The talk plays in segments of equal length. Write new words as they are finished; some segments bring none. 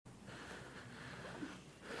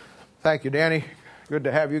Thank you, Danny. Good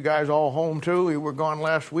to have you guys all home, too. You were gone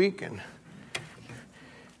last week, and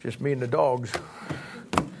just me and the dogs.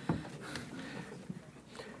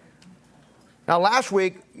 Now, last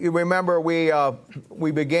week, you remember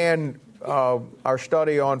we began our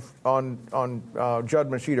study on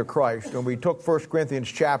judgment seat of Christ, and we took 1 Corinthians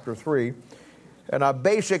chapter 3, and I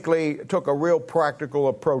basically took a real practical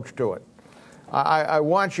approach to it. I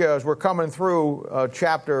want you, as we're coming through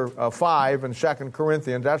chapter 5 in 2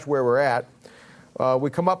 Corinthians, that's where we're at, we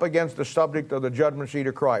come up against the subject of the judgment seat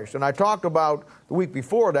of Christ. And I talked about the week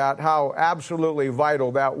before that how absolutely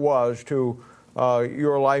vital that was to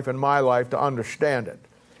your life and my life to understand it.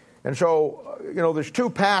 And so, there's two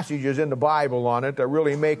passages in the Bible on it that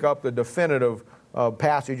really make up the definitive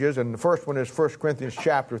passages. And the first one is 1 Corinthians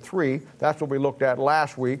chapter 3. That's what we looked at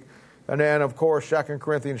last week. And then, of course, 2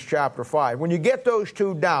 Corinthians chapter 5. When you get those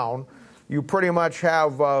two down, you pretty much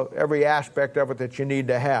have every aspect of it that you need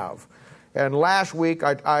to have. And last week,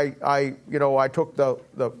 I took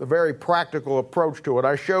the very practical approach to it.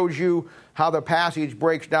 I showed you how the passage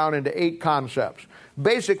breaks down into 8 concepts.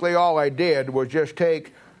 Basically, all I did was just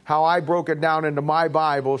take how I broke it down into my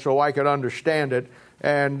Bible so I could understand it.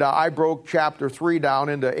 And I broke chapter 3 down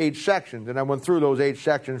into 8 sections. And I went through those 8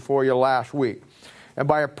 sections for you last week. And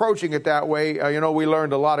by approaching it that way, we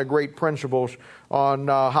learned a lot of great principles on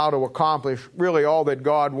how to accomplish really all that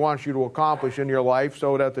God wants you to accomplish in your life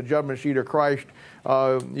so that the judgment seat of Christ,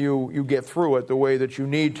 you get through it the way that you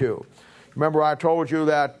need to. Remember, I told you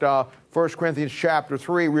that 1 Corinthians chapter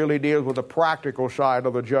 3 really deals with the practical side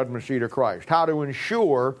of the judgment seat of Christ. How to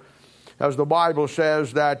ensure, as the Bible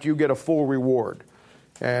says, that you get a full reward.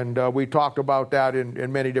 And we talked about that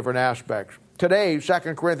in many different aspects. Today, 2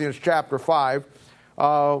 Corinthians chapter 5,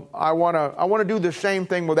 I want to do the same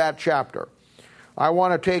thing with that chapter. I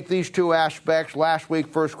want to take these two aspects, last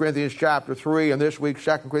week 1 Corinthians chapter 3 and this week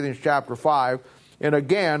 2 Corinthians chapter 5, and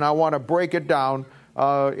again I want to break it down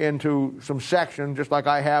into some sections just like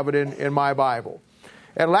I have it in my Bible.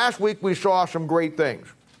 And last week we saw some great things.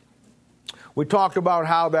 We talked about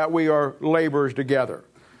how that we are laborers together.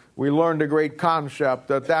 We learned a great concept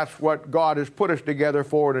that that's what God has put us together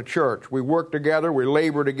for in a church. We work together, we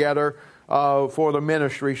labor together, for the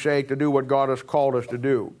ministry's sake to do what God has called us to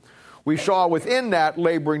do. We saw within that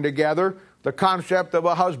laboring together the concept of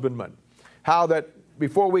a husbandman. How that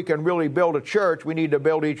before we can really build a church, we need to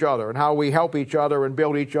build each other, and how we help each other and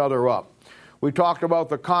build each other up. We talked about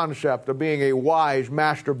the concept of being a wise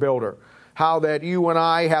master builder. How that you and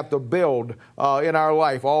I have to build in our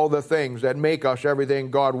life all the things that make us everything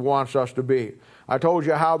God wants us to be. I told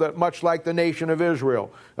you how that much like the nation of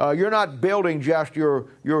Israel, you're not building just your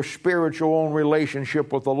spiritual own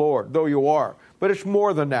relationship with the Lord, though you are. But it's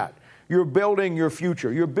more than that. You're building your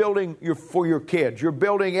future. You're building for your kids. You're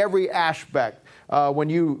building every aspect when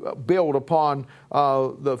you build upon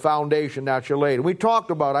the foundation that you laid. We talked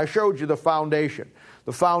about, I showed you the foundation.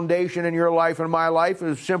 The foundation in your life and my life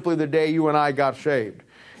is simply the day you and I got saved.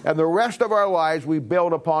 And the rest of our lives, we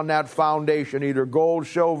build upon that foundation, either gold,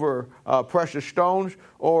 silver, precious stones,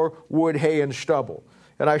 or wood, hay, and stubble.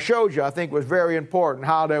 And I showed you, I think it was very important,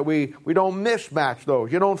 how that we don't mismatch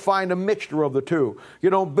those. You don't find a mixture of the two. You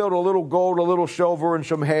don't build a little gold, a little silver, and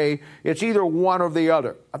some hay. It's either one or the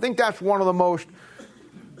other. I think that's one of the most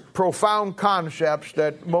profound concepts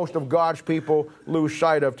that most of God's people lose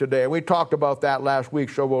sight of today. And we talked about that last week,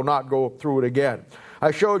 so we'll not go through it again.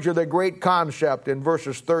 I showed you the great concept in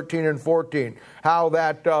verses 13 and 14, how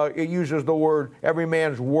that it uses the word every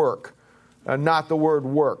man's work, and not the word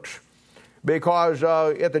works. Because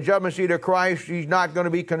at the judgment seat of Christ, He's not going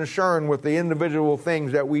to be concerned with the individual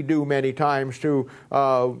things that we do many times to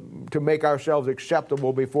make ourselves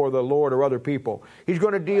acceptable before the Lord or other people. He's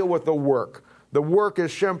going to deal with the work. The work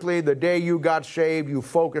is simply the day you got saved, you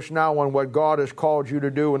focus now on what God has called you to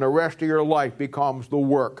do, and the rest of your life becomes the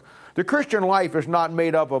work. The Christian life is not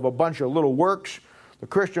made up of a bunch of little works. The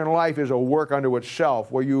Christian life is a work unto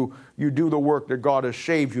itself, where you do the work that God has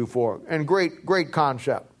saved you for. And great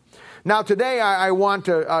concept. Now today I want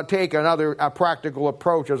to take a practical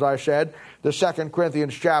approach, as I said, to 2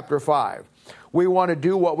 Corinthians chapter 5. We want to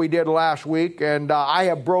do what we did last week, and I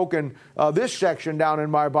have broken this section down in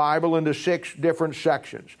my Bible into 6 different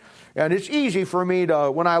sections. And it's easy for me to,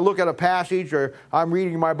 when I look at a passage, or I'm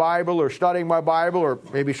reading my Bible, or studying my Bible, or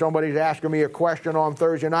maybe somebody's asking me a question on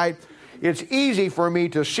Thursday night, it's easy for me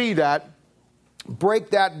to see that,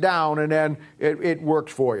 break that down, and then it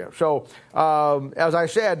works for you. So, as I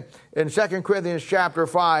said, in 2 Corinthians chapter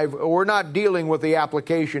 5, we're not dealing with the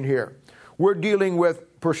application here. We're dealing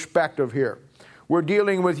with perspective here. We're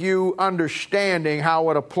dealing with you understanding how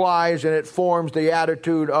it applies and it forms the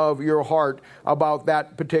attitude of your heart about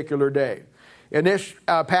that particular day. In this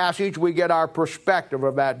passage, we get our perspective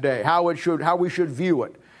of that day, how we should view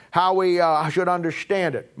it, how we should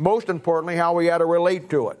understand it. Most importantly, how we ought to relate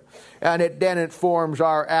to it. And then it forms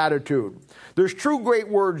our attitude. There's two great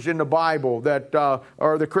words in the Bible that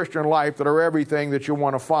are the Christian life that are everything that you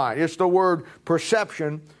want to find. It's the word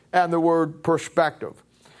perception and the word perspective.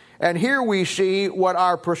 And here we see what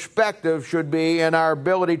our perspective should be and our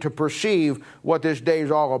ability to perceive what this day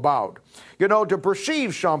is all about. You know, to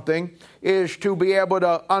perceive something is to be able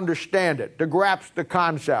to understand it, to grasp the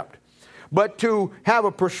concept. But to have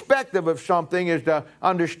a perspective of something is to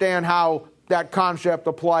understand how that concept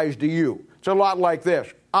applies to you. It's a lot like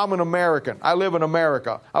this. I'm an American. I live in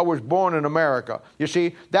America. I was born in America. You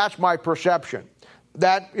see, that's my perception.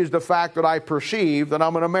 That is the fact that I perceive that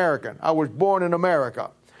I'm an American. I was born in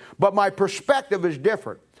America. But my perspective is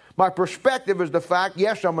different. My perspective is the fact,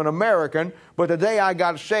 yes, I'm an American, but the day I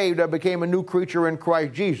got saved, I became a new creature in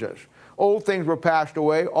Christ Jesus. Old things were passed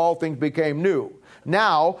away, all things became new.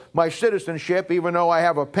 Now, my citizenship, even though I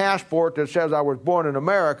have a passport that says I was born in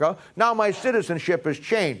America, now my citizenship has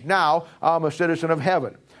changed. Now, I'm a citizen of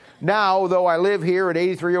heaven. Now, though I live here at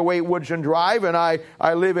 8308 Woodson Drive, and I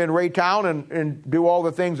live in Raytown and do all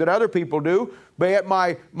the things that other people do, but yet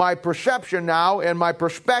my perception now and my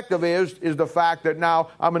perspective is the fact that now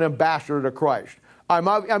I'm an ambassador to Christ.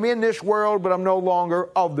 I'm in this world, but I'm no longer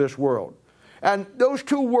of this world. And those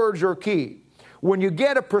two words are key. When you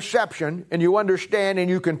get a perception and you understand and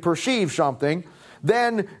you can perceive something,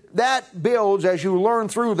 then that builds, as you learn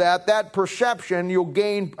through that perception, you'll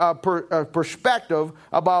gain a perspective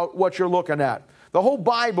about what you're looking at. The whole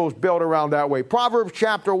Bible's built around that way. Proverbs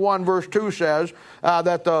chapter 1 verse 2 says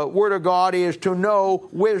that the Word of God is to know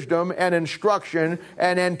wisdom and instruction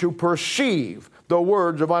and then to perceive the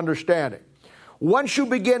words of understanding. Once you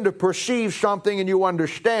begin to perceive something and you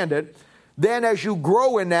understand it, then as you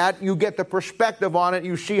grow in that, you get the perspective on it,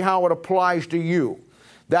 you see how it applies to you.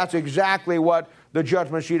 That's exactly what the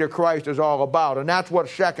judgment seat of Christ is all about. And that's what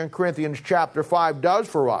 2 Corinthians chapter 5 does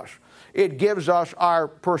for us. It gives us our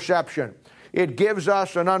perception. It gives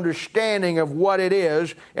us an understanding of what it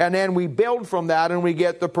is, and then we build from that and we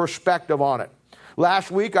get the perspective on it.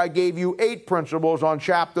 Last week I gave you 8 principles on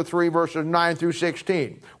chapter 3 verses 9 through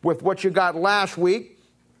 16. With what you got last week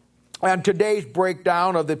and today's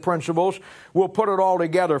breakdown of the principles, we'll put it all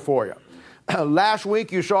together for you. Last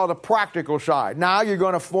week you saw the practical side. Now you're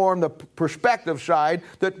going to form the perspective side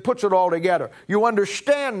that puts it all together. You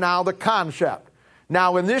understand now the concept.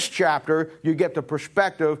 Now in this chapter you get the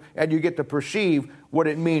perspective and you get to perceive what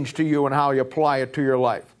it means to you and how you apply it to your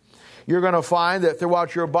life. You're going to find that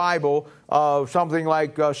throughout your Bible, something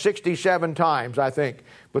like 67 times, I think,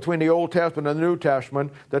 between the Old Testament and the New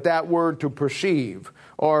Testament, that word to perceive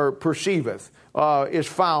or perceiveth is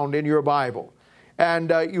found in your Bible.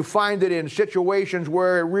 And you find it in situations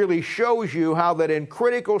where it really shows you how that in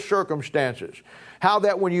critical circumstances, how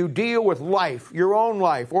that when you deal with life, your own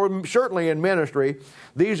life, or certainly in ministry,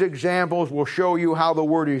 these examples will show you how the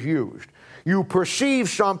word is used. You perceive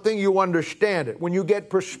something, you understand it. When you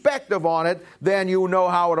get perspective on it, then you know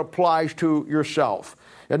how it applies to yourself.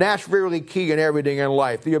 And that's really key in everything in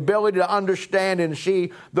life. The ability to understand and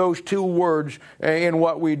see those two words in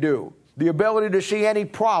what we do. The ability to see any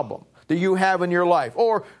problem that you have in your life,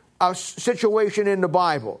 or a situation in the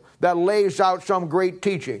Bible that lays out some great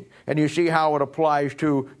teaching, and you see how it applies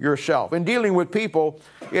to yourself. In dealing with people,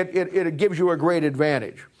 it gives you a great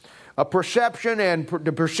advantage. A perception and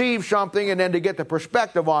to perceive something and then to get the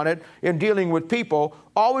perspective on it in dealing with people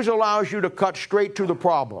always allows you to cut straight to the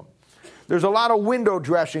problem. There's a lot of window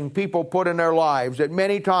dressing people put in their lives that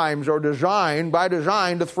many times are designed by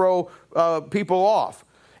design to throw people off.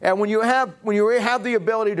 And when you have the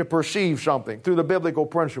ability to perceive something through the biblical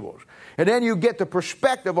principles, and then you get the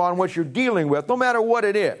perspective on what you're dealing with, no matter what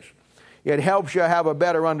it is, it helps you have a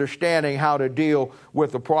better understanding how to deal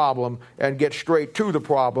with the problem and get straight to the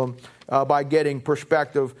problem by getting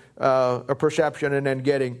perspective, perception, and then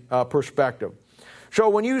getting perspective. So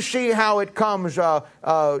when you see how it comes,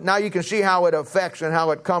 now you can see how it affects and how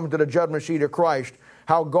it comes to the judgment seat of Christ,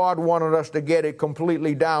 how God wanted us to get it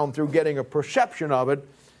completely down through getting a perception of it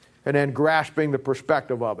and then grasping the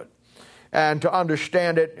perspective of it, and to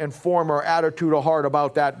understand it and form our attitude of heart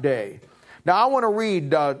about that day. Now I want to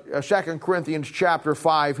read 2 Corinthians chapter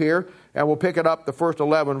 5 here, and we'll pick it up the first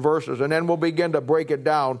 11 verses, and then we'll begin to break it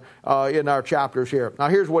down in our chapters here. Now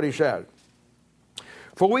here's what he says.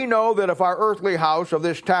 For we know that if our earthly house of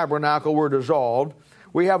this tabernacle were dissolved,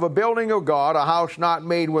 we have a building of God, a house not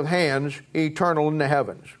made with hands, eternal in the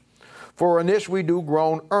heavens. For in this we do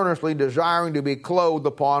groan, earnestly desiring to be clothed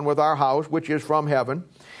upon with our house, which is from heaven.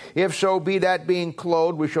 If so be that being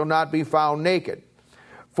clothed, we shall not be found naked.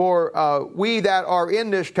 For we that are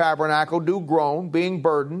in this tabernacle do groan, being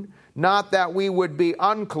burdened, not that we would be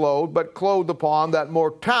unclothed, but clothed upon, that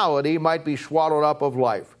mortality might be swallowed up of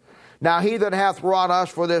life. Now he that hath wrought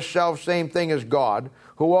us for this selfsame thing is God,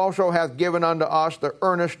 who also hath given unto us the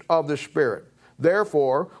earnest of the Spirit.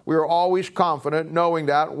 Therefore we are always confident, knowing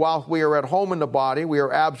that, whilst we are at home in the body, we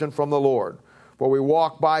are absent from the Lord. For we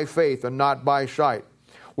walk by faith and not by sight.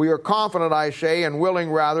 We are confident, I say, and willing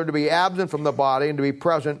rather to be absent from the body and to be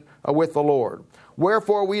present with the Lord.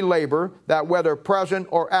 Wherefore we labor, that whether present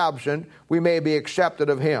or absent, we may be accepted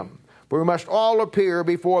of him. For we must all appear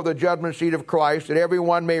before the judgment seat of Christ, that every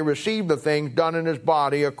one may receive the things done in his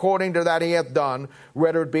body, according to that he hath done,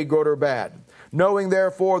 whether it be good or bad. Knowing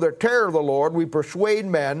therefore the terror of the Lord, we persuade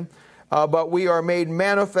men, but we are made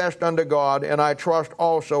manifest unto God, and I trust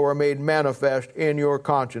also are made manifest in your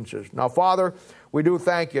consciences. Now, Father, we do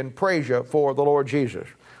thank you and praise you for the Lord Jesus.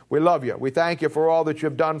 We love you. We thank you for all that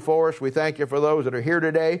you've done for us. We thank you for those that are here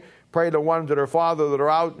today. Pray the ones that are, Father, that are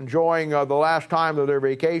out enjoying the last time of their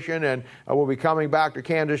vacation and will be coming back to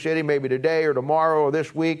Kansas City maybe today or tomorrow or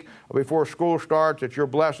this week before school starts, that your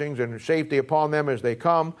blessings and safety upon them as they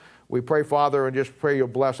come. We pray, Father, and just pray you'll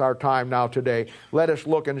bless our time now today. Let us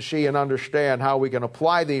look and see and understand how we can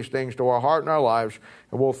apply these things to our heart and our lives.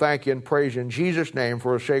 And we'll thank you and praise you in Jesus' name.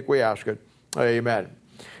 For his sake we ask it. Amen.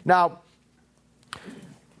 Now,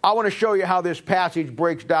 I want to show you how this passage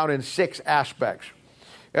breaks down in 6 aspects.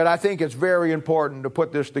 And I think it's very important to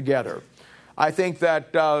put this together. I think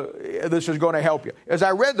that this is going to help you. As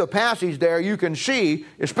I read the passage there, you can see,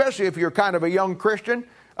 especially if you're kind of a young Christian,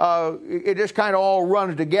 it just kind of all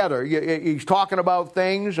runs together. He's talking about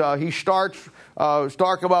things. He starts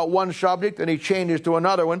talking about one subject, and he changes to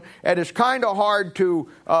another one. And it's kind of hard to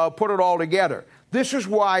put it all together. This is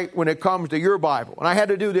why, when it comes to your Bible, and I had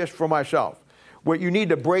to do this for myself, where you need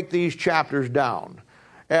to break these chapters down.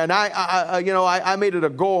 And I made it a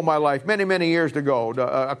goal in my life many, many years ago,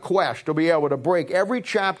 a quest to be able to break every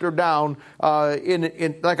chapter down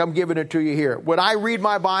in like I'm giving it to you here. When I read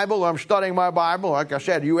my Bible, I'm studying my Bible, like I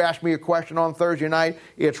said, you ask me a question on Thursday night,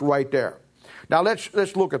 it's right there. Now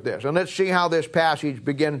let's look at this, and let's see how this passage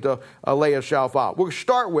begins to lay itself out. We'll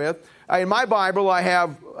start with, in my Bible, I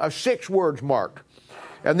have 6 words marked.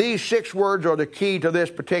 And these 6 words are the key to this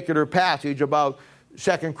particular passage about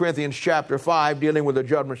 2 Corinthians chapter 5, dealing with the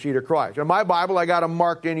judgment seat of Christ. In my Bible, I got them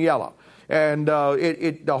marked in yellow. And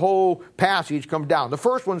the whole passage comes down. The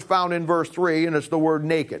first one's found in verse 3, and it's the word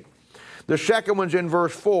naked. The second one's in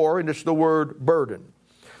verse 4, and it's the word burden.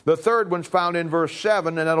 The third one's found in verse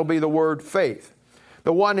 7, and that'll be the word faith.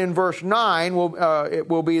 The one in verse 9,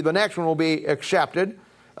 the next one will be accepted.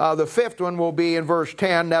 The fifth one will be in verse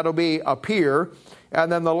 10, that'll be appear. And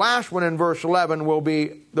then the last one in verse 11 will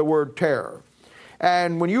be the word terror.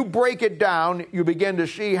 And when you break it down, you begin to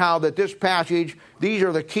see how that this passage, these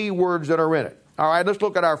are the key words that are in it. All right, let's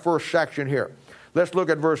look at our first section here. Let's look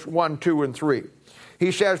at verse 1, 2, and 3.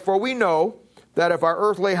 He says, For we know that if our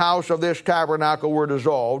earthly house of this tabernacle were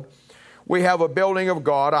dissolved, we have a building of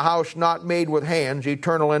God, a house not made with hands,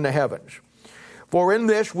 eternal in the heavens. For in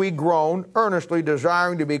this we groan, earnestly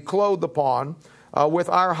desiring to be clothed upon with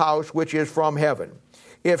our house which is from heaven.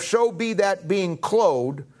 If so be that being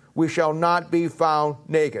clothed, we shall not be found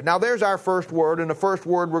naked. Now there's our first word, and the first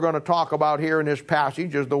word we're going to talk about here in this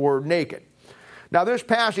passage is the word naked. Now this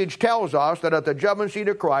passage tells us that at the judgment seat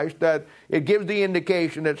of Christ, that it gives the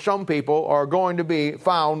indication that some people are going to be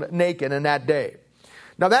found naked in that day.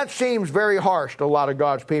 Now that seems very harsh to a lot of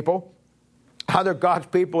God's people. Other God's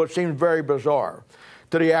people, it seems very bizarre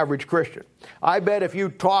to the average Christian. I bet if you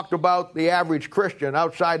talked about the average Christian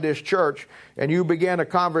outside this church and you began a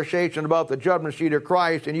conversation about the judgment seat of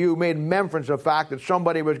Christ and you made mention of the fact that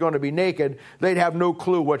somebody was going to be naked, they'd have no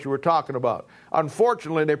clue what you were talking about.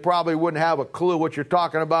 Unfortunately, they probably wouldn't have a clue what you're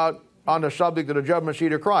talking about on the subject of the judgment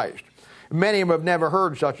seat of Christ. Many of them have never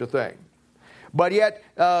heard such a thing. But yet,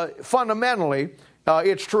 fundamentally,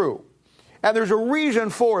 it's true. And there's a reason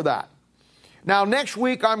for that. Now, next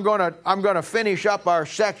week, I'm going to finish up our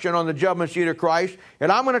section on the judgment seat of Christ,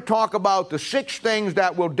 and I'm going to talk about the 6 things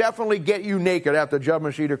that will definitely get you naked at the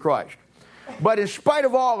judgment seat of Christ. But in spite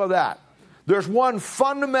of all of that, there's one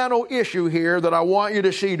fundamental issue here that I want you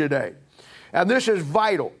to see today. And this is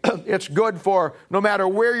vital. It's good for no matter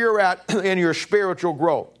where you're at in your spiritual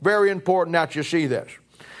growth. Very important that you see this.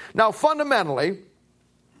 Now, fundamentally,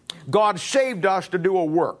 God saved us to do a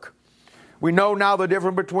work. We know now the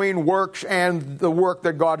difference between works and the work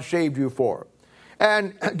that God saved you for.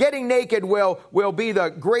 And getting naked will be the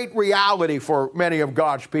great reality for many of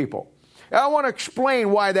God's people. And I want to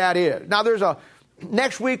explain why that is. Now,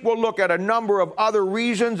 next week we'll look at a number of other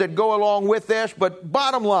reasons that go along with this, but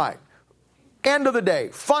bottom line, end of the day,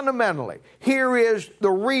 fundamentally, here is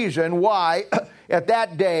the reason why at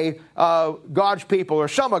that day God's people, or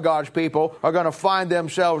some of God's people, are going to find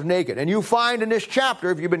themselves naked. And you find in this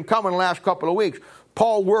chapter, if you've been coming the last couple of weeks,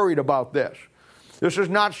 Paul worried about this. This is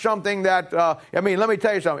not something that, let me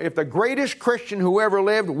tell you something. If the greatest Christian who ever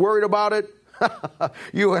lived worried about it,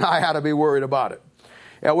 you and I had to be worried about it.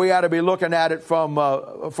 And we had to be looking at it from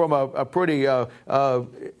a pretty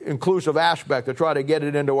inclusive aspect to try to get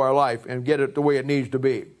it into our life and get it the way it needs to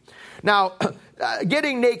be. Now,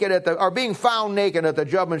 getting naked or being found naked at the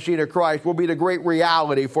judgment seat of Christ will be the great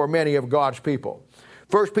reality for many of God's people.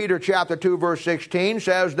 1 Peter chapter 2, verse 16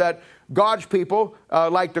 says that God's people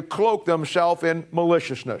like to cloak themselves in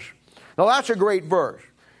maliciousness. Now, that's a great verse.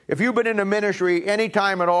 If you've been in the ministry any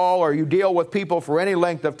time at all, or you deal with people for any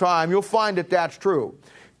length of time, you'll find that that's true.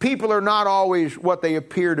 People are not always what they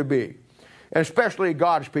appear to be, and especially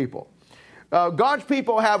God's people. God's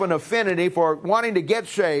people have an affinity for wanting to get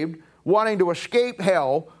saved, wanting to escape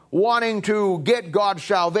hell, wanting to get God's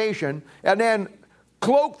salvation, and then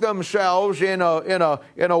cloak themselves in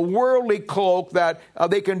a worldly cloak that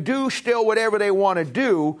they can do still whatever they want to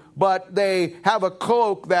do, but they have a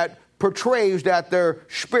cloak that portrays that they're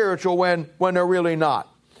spiritual when they're really not.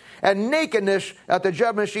 And nakedness at the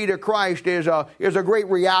judgment seat of Christ is a great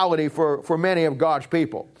reality for many of God's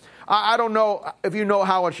people. I don't know if you know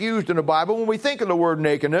how it's used in the Bible. When we think of the word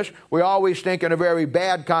nakedness, we always think in a very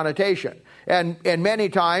bad connotation. And many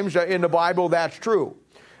times in the Bible that's true.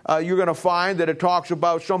 You're going to find that it talks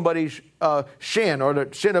about somebody's sin, or the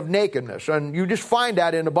sin of nakedness. And you just find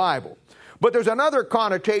that in the Bible. But there's another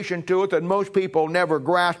connotation to it that most people never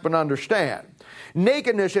grasp and understand.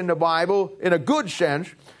 Nakedness in the Bible, in a good sense,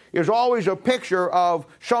 is always a picture of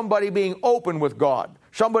somebody being open with God,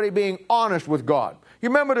 somebody being honest with God. You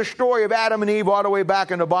remember the story of Adam and Eve all the way back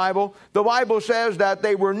in the Bible? The Bible says that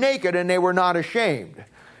they were naked and they were not ashamed.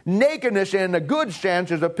 Nakedness in a good sense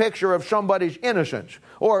is a picture of somebody's innocence,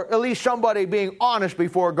 or at least somebody being honest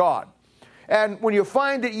before God. And when you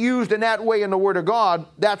find it used in that way in the Word of God,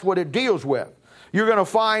 that's what it deals with. You're going to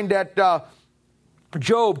find that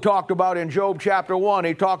Job talked about in Job chapter 1,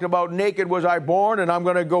 he talked about naked was I born, and I'm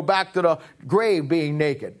going to go back to the grave being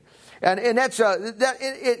naked. And that's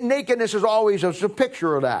nakedness is always a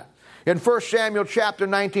picture of that. In 1 Samuel chapter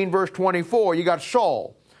 19, verse 24, you got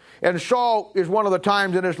Saul. And Saul is one of the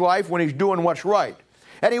times in his life when he's doing what's right.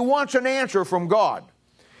 And he wants an answer from God.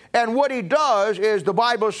 And what he does is the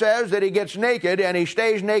Bible says that he gets naked, and he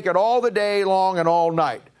stays naked all the day long and all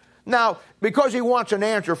night. Now, because he wants an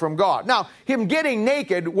answer from God. Now, him getting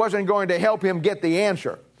naked wasn't going to help him get the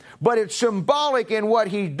answer. But it's symbolic in what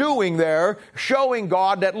he's doing there, showing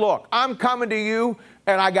God that, look, I'm coming to you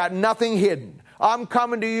and I got nothing hidden. I'm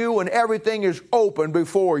coming to you and everything is open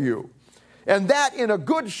before you. And that, in a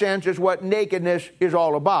good sense, is what nakedness is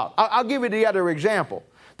all about. I'll give you the other example.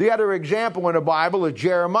 The other example in the Bible is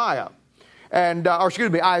Isaiah. And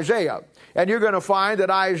you're going to find that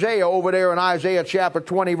Isaiah over there in Isaiah chapter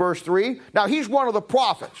 20, verse 3. Now, he's one of the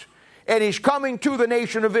prophets, and he's coming to the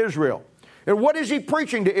nation of Israel. And what is he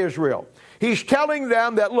preaching to Israel? He's telling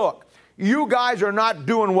them that, look, you guys are not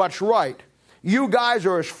doing what's right. You guys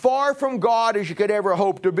are as far from God as you could ever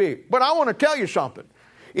hope to be. But I want to tell you something.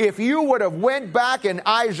 If you would have went back in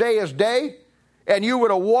Isaiah's day, and you would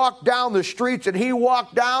have walked down the streets that he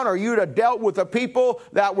walked down, or you'd have dealt with the people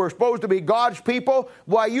that were supposed to be God's people,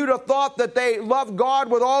 why, you'd have thought that they loved God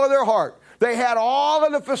with all of their heart. They had all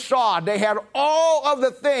of the facade. They had all of the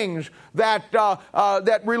things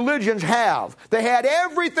that religions have. They had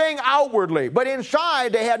everything outwardly, but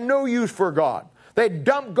inside they had no use for God. They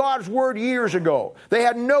dumped God's word years ago. They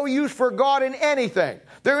had no use for God in anything.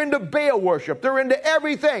 They're into Baal worship. They're into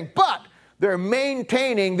everything, but they're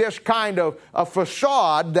maintaining this kind of a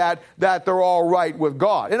facade that they're all right with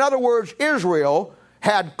God. In other words, Israel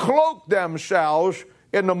had cloaked themselves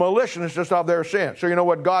in the maliciousness of their sin. So you know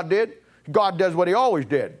what God did? God does what he always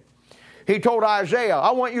did. He told Isaiah,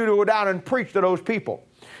 I want you to go down and preach to those people.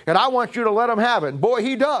 And I want you to let them have it. And boy,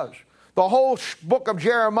 he does. The whole book of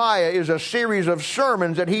Jeremiah is a series of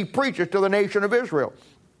sermons that he preaches to the nation of Israel.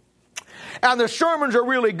 And the sermons are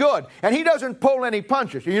really good. And he doesn't pull any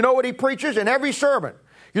punches. You know what he preaches in every sermon?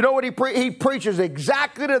 You know what he preaches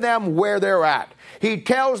exactly to them where they're at. He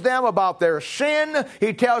tells them about their sin.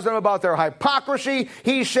 He tells them about their hypocrisy.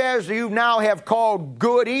 He says, you now have called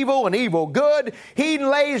good evil and evil good. He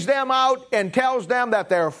lays them out and tells them that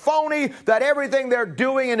they're phony, that everything they're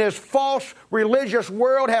doing in this false religious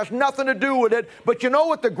world has nothing to do with it. But you know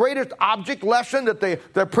what the greatest object lesson that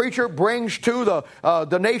the preacher brings to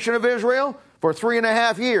the nation of Israel? For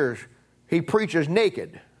 3.5 years, he preaches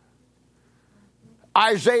naked.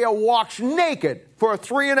 Isaiah walks naked for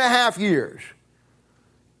 3.5 years,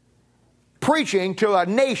 preaching to a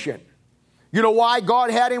nation. You know why God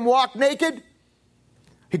had him walk naked?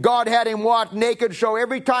 God had him walk naked so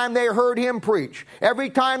every time they heard him preach, every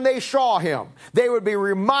time they saw him, they would be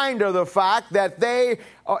reminded of the fact that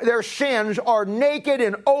their sins are naked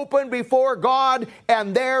and open before God,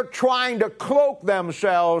 and they're trying to cloak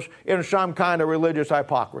themselves in some kind of religious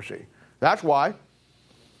hypocrisy. That's why.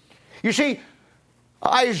 You see,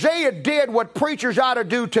 Isaiah did what preachers ought to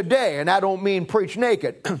do today, and I don't mean preach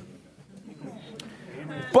naked.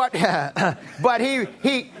 But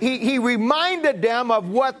he reminded them of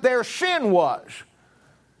what their sin was.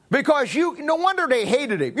 Because no wonder they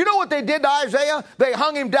hated him. You know what they did to Isaiah? They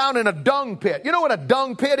hung him down in a dung pit. You know what a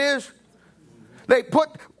dung pit is? They put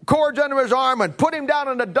cords under his arm and put him down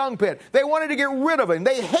in a dung pit. They wanted to get rid of him.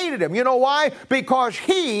 They hated him. You know why? Because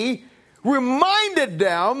he reminded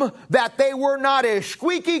them that they were not as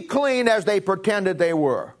squeaky clean as they pretended they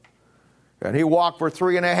were. And he walked for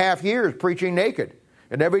 3.5 years preaching naked.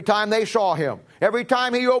 And every time they saw him, every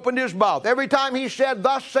time he opened his mouth, every time he said,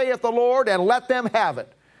 "Thus saith the Lord," and let them have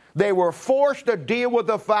it, they were forced to deal with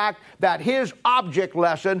the fact that his object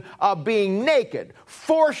lesson of being naked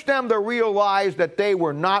forced them to realize that they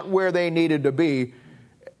were not where they needed to be,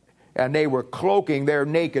 and they were cloaking their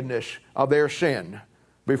nakedness of their sin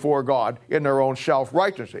before God in their own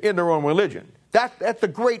self-righteousness, in their own religion. That's a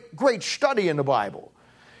great study in the Bible.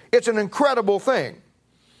 It's an incredible thing.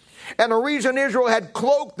 And the reason Israel had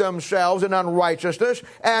cloaked themselves in unrighteousness,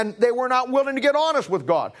 and they were not willing to get honest with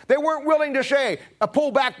God. They weren't willing to say,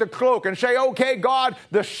 pull back the cloak and say, okay, God,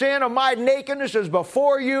 the sin of my nakedness is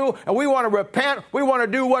before you, and we want to repent, we want to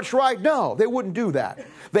do what's right. No, they wouldn't do that.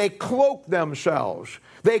 They cloaked themselves.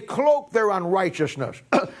 They cloaked their unrighteousness.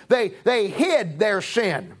 They hid their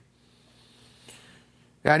sin.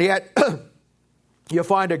 And yet, you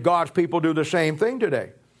find that God's people do the same thing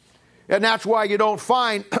today. And that's why you don't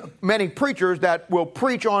find many preachers that will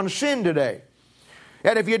preach on sin today.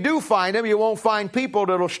 And if you do find them, you won't find people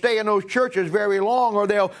that will stay in those churches very long, or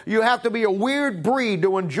you have to be a weird breed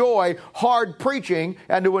to enjoy hard preaching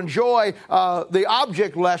and to enjoy the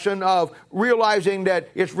object lesson of realizing that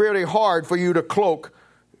it's really hard for you to cloak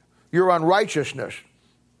your unrighteousness,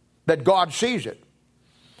 that God sees it.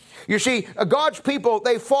 You see, God's people,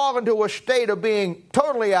 they fall into a state of being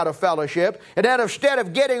totally out of fellowship, and then instead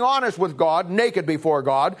of getting honest with God, naked before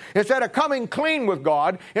God, instead of coming clean with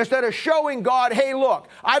God, instead of showing God, hey, look,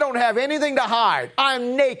 I don't have anything to hide.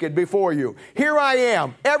 I'm naked before you. Here I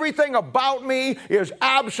am. Everything about me is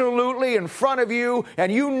absolutely in front of you,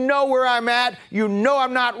 and you know where I'm at. You know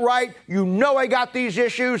I'm not right. You know I got these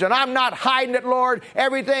issues, and I'm not hiding it, Lord.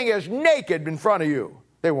 Everything is naked in front of you.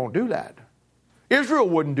 They won't do that. Israel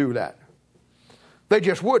wouldn't do that. They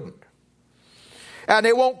just wouldn't. And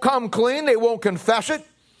they won't come clean, they won't confess it,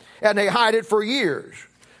 and they hide it for years.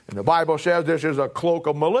 And the Bible says this is a cloak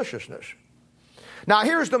of maliciousness. Now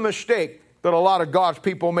here's the mistake that a lot of God's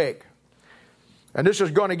people make. And this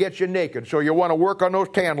is going to get you naked, so you want to work on those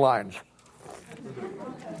tan lines.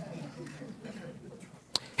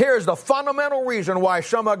 Here's the fundamental reason why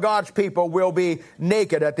some of God's people will be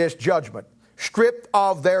naked at this judgment, stripped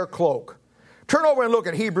of their cloak. Turn over and look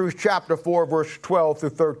at Hebrews chapter 4, verse 12 through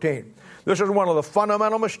 13. This is one of the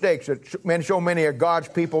fundamental mistakes that so many of God's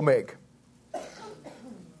people make.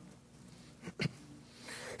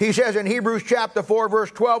 He says in Hebrews chapter 4,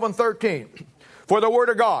 verse 12 and 13, "For the word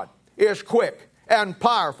of God is quick and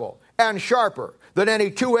powerful and sharper than any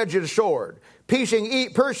two-edged sword, piercing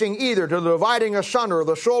either to the dividing asunder of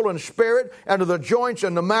the soul and spirit, and to the joints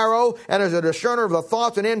and the marrow, and as a discerner of the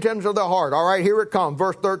thoughts and intents of the heart." All right, here it comes,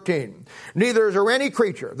 verse 13. "Neither is there any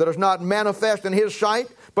creature that is not manifest in his sight,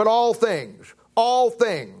 but all things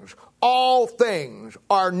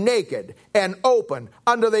are naked and open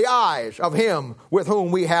under the eyes of him with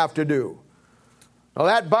whom we have to do." Now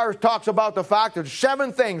that verse talks about the fact that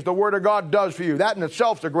 7 things the Word of God does for you. That in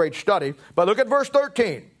itself is a great study. But look at verse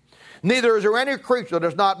 13. "Neither is there any creature that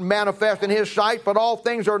is not manifest in his sight, but all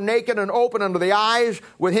things are naked and open under the eyes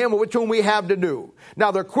with him with whom we have to do." Now,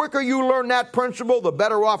 the quicker you learn that principle, the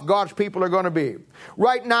better off God's people are going to be.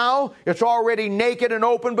 Right now, it's already naked and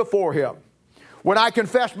open before him. When I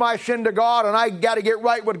confess my sin to God and I got to get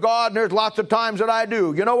right with God, and there's lots of times that I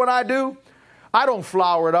do. You know what I do? I don't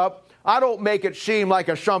flower it up. I don't make it seem like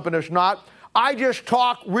a something it's not. I just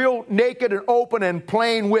talk real naked and open and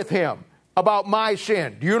plain with Him about my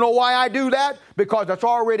sin. Do you know why I do that? Because it's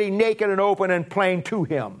already naked and open and plain to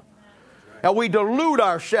Him. And we delude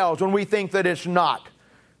ourselves when we think that it's not.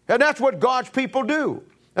 And that's what God's people do.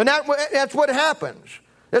 And that's what happens.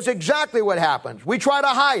 That's exactly what happens. We try to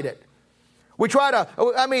hide it. We try to,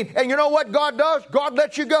 and you know what God does? God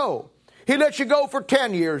lets you go. He lets you go for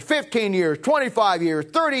 10 years, 15 years, 25 years,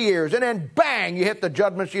 30 years, and then bang, you hit the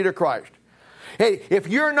judgment seat of Christ. Hey, if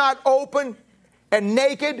you're not open and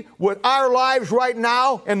naked with our lives right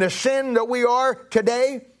now and the sin that we are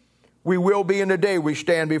today, we will be in the day we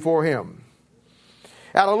stand before Him.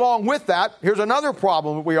 And along with that, here's another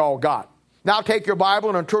problem that we all got. Now take your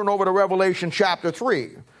Bible and turn over to Revelation chapter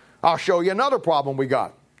 3. I'll show you another problem we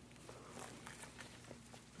got.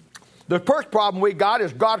 The first problem we got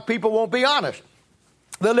is God's people won't be honest.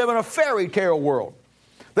 They live in a fairy tale world.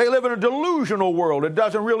 They live in a delusional world. It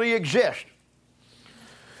doesn't really exist.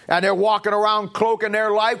 And they're walking around cloaking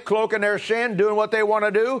their life, cloaking their sin, doing what they want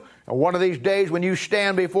to do. And one of these days when you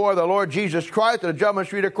stand before the Lord Jesus Christ, at the judgment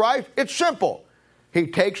seat of Christ, it's simple. He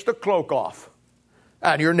takes the cloak off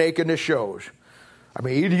and your nakedness shows. I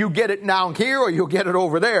mean, either you get it down here or you'll get it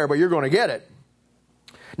over there, but you're going to get it.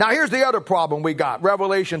 Now, here's the other problem we got.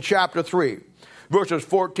 Revelation chapter 3, verses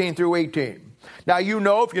 14 through 18. Now, you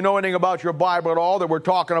know, if you know anything about your Bible at all, that we're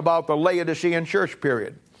talking about the Laodicean church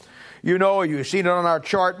period. You know, you've seen it on our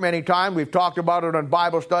chart many times. We've talked about it in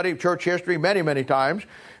Bible study, church history, many, many times.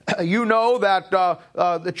 You know that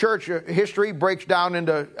the church history breaks down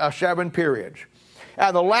into 7 periods.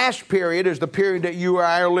 And the last period is the period that you and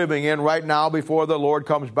I are living in right now before the Lord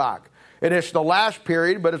comes back. And it's the last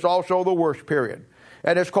period, but it's also the worst period.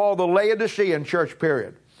 And it's called the Laodicean church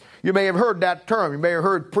period. You may have heard that term. You may have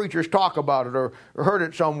heard preachers talk about it or heard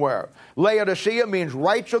it somewhere. Laodicea means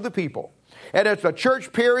rights of the people. And it's a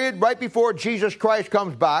church period right before Jesus Christ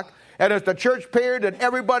comes back. And it's the church period that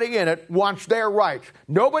everybody in it wants their rights.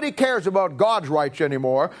 Nobody cares about God's rights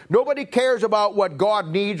anymore. Nobody cares about what God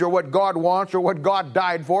needs or what God wants or what God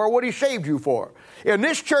died for or what He saved you for. In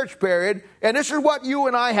this church period, and this is what you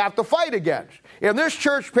and I have to fight against. In this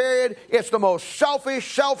church period, it's the most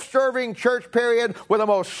selfish, self-serving church period with the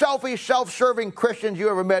most selfish, self-serving Christians you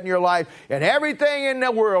ever met in your life. And everything in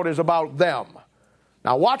the world is about them.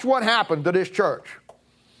 Now watch what happened to this church.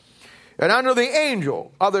 And under the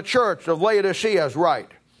angel of the church of Laodicea is right.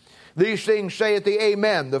 These things saith the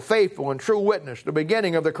Amen, the faithful and true witness, the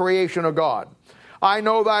beginning of the creation of God. I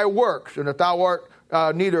know thy works, and that thou art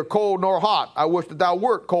neither cold nor hot. I wish that thou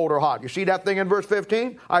wert cold or hot. You see that thing in verse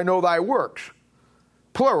 15? I know thy works.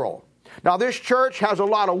 Plural. Now this church has a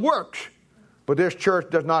lot of works, but this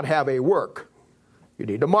church does not have a work. You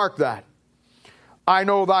need to mark that. I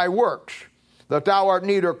know thy works, that thou art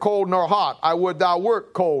neither cold nor hot. I would thou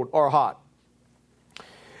wert cold or hot.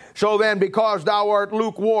 So then, because thou art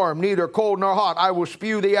lukewarm, neither cold nor hot, I will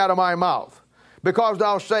spew thee out of my mouth. Because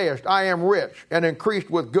thou sayest, I am rich, and increased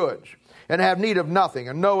with goods, and have need of nothing,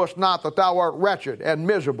 and knowest not that thou art wretched, and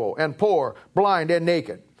miserable, and poor, blind, and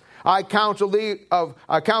naked. I counsel thee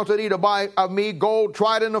to buy of me gold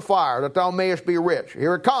tried in the fire, that thou mayest be rich.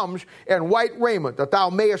 Here it comes, and white raiment, that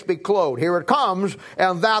thou mayest be clothed. Here it comes,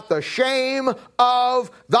 and that the shame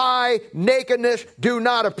of thy nakedness do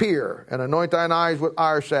not appear. And anoint thine eyes with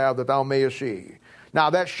eye salve, that thou mayest see.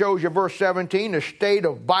 Now that shows you, verse 17, the state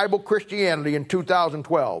of Bible Christianity in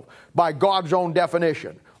 2012, by God's own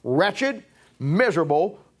definition. Wretched,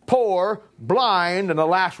 miserable, poor, blind, and the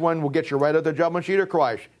last one will get you right at the judgment seat of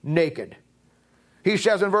Christ, naked. He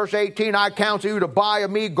says in verse 18, I counsel you to buy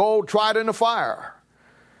of me gold tried in the fire.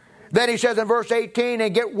 Then he says in verse 18,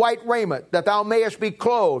 and get white raiment, that thou mayest be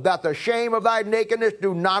clothed, that the shame of thy nakedness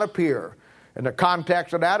do not appear. And the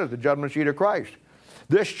context of that is the judgment seat of Christ.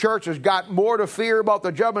 This church has got more to fear about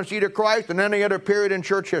the judgment seat of Christ than any other period in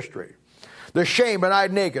church history. The shame of thy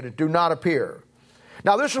nakedness do not appear.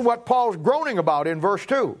 Now this is what Paul's groaning about in verse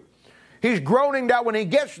 2. He's groaning that when he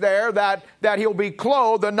gets there that he'll be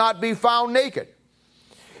clothed and not be found naked.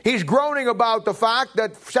 He's groaning about the fact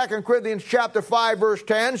that 2 Corinthians chapter 5 verse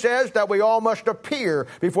 10 says that we all must appear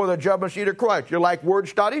before the judgment seat of Christ. You like word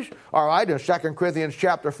studies? All right, in 2 Corinthians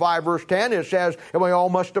chapter 5 verse 10 it says that we all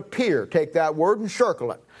must appear. Take that word and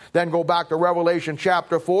circle it. Then go back to Revelation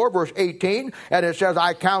chapter 4 verse 18 and it says,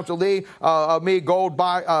 I counsel thee of me gold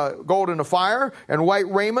in the fire and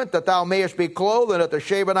white raiment, that thou mayest be clothed, and that the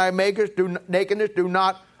shame of thy nakedness do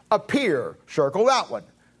not appear. Circle that one.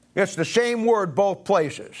 It's the same word both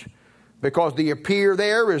places. Because the appear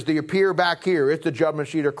there is the appear back here. It's the judgment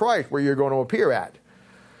seat of Christ where you're going to appear at.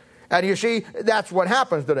 And you see, that's what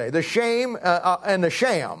happens today. The shame and the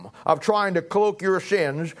sham of trying to cloak your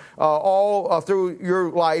sins all through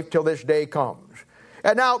your life till this day comes.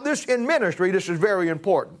 And now, this in ministry, this is very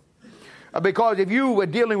important. Because if you are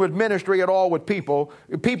dealing with ministry at all with people,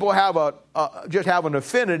 people have just have an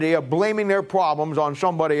affinity of blaming their problems on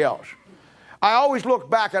somebody else. I always look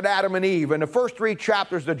back at Adam and Eve, and the first 3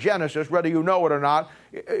 chapters of Genesis, whether you know it or not,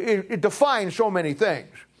 it defines so many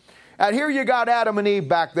things. And here you got Adam and Eve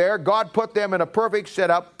back there. God put them in a perfect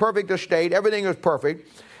setup, perfect estate. Everything was perfect.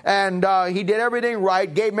 And he did everything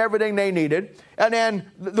right, gave them everything they needed. And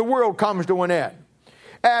then the world comes to an end.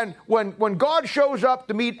 And when God shows up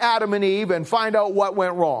to meet Adam and Eve and find out what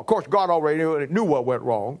went wrong, of course, God already knew what went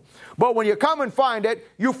wrong. But when you come and find it,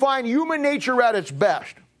 you find human nature at its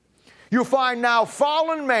best. You find now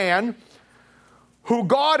fallen man who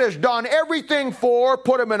God has done everything for,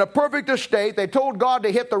 put him in a perfect estate. They told God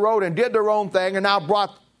to hit the road and did their own thing and now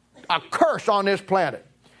brought a curse on this planet.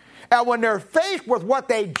 And when they're faced with what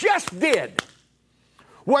they just did,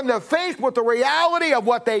 when they're faced with the reality of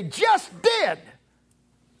what they just did,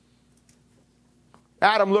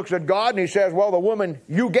 Adam looks at God and he says, well, the woman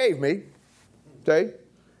you gave me, see?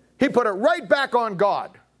 He put it right back on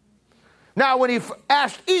God. Now, when he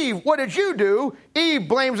asked Eve, what did you do? Eve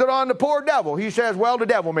blames it on the poor devil. He says, well, the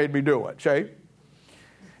devil made me do it, see?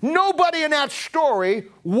 Nobody in that story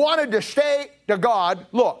wanted to say to God,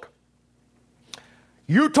 look,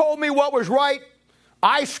 you told me what was right.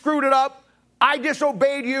 I screwed it up. I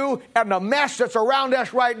disobeyed you. And the mess that's around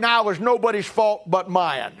us right now is nobody's fault but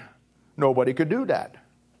mine. Nobody could do that.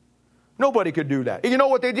 Nobody could do that. And you know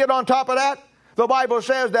what they did on top of that? The Bible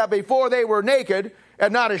says that before they were naked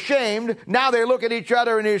and not ashamed, now they look at each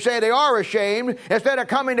other and they say they are ashamed, instead of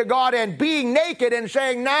coming to God and being naked and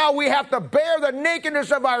saying, now we have to bear the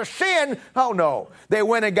nakedness of our sin. Oh no. They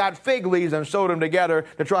went and got fig leaves and sewed them together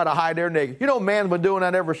to try to hide their nakedness. You know, man's been doing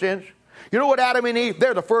that ever since. You know what Adam and Eve,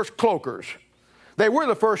 they're the first cloakers. They were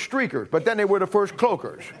the first streakers, but then they were the first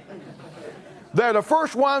cloakers. They're the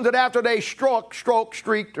first ones that after they streaked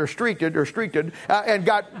and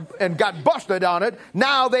got busted on it,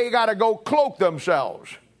 now they got to go cloak themselves.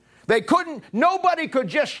 Nobody could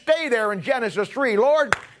just stay there in Genesis 3.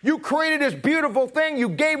 Lord, you created this beautiful thing. You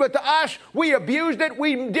gave it to us. We abused it.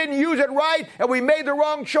 We didn't use it right. And we made the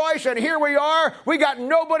wrong choice. And here we are. We got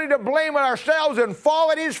nobody to blame but ourselves and fall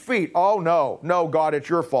at his feet. Oh, no. No, God, it's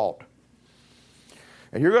your fault.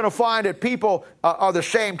 And you're going to find that people are the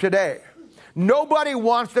same today. Nobody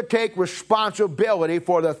wants to take responsibility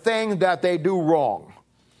for the thing that they do wrong,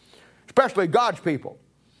 especially God's people.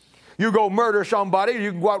 You go murder somebody,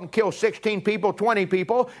 you can go out and kill 16 people, 20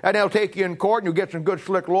 people, and they'll take you in court, and you'll get some good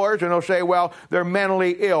slick lawyers, and they'll say, well, they're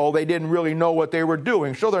mentally ill. They didn't really know what they were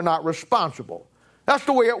doing, so they're not responsible. That's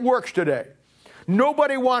the way it works today.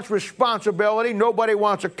 Nobody wants responsibility. Nobody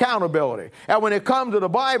wants accountability. And when it comes to the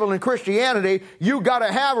Bible and Christianity, you got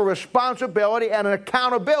to have a responsibility and an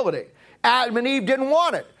accountability. Adam and Eve didn't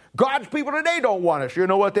want it. God's people today don't want it. So you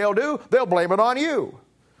know what they'll do? They'll blame it on you.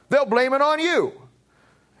 They'll blame it on you.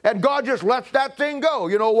 And God just lets that thing go.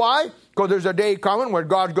 You know why? Because there's a day coming when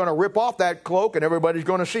God's going to rip off that cloak and everybody's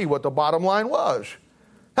going to see what the bottom line was.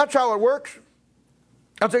 That's how it works.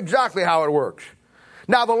 That's exactly how it works.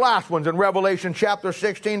 Now the last one's in Revelation chapter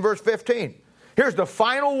 16, verse 15. Here's the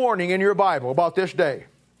final warning in your Bible about this day.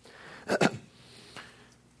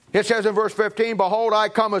 It says in verse 15, behold, I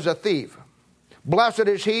come as a thief. Blessed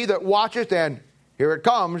is he that watcheth, and here it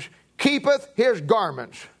comes, keepeth his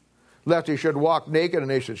garments, lest he should walk naked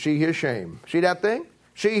and they should see his shame. See that thing?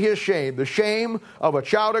 See his shame. The shame of a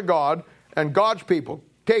child of God and God's people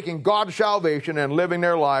taking God's salvation and living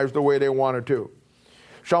their lives the way they wanted to.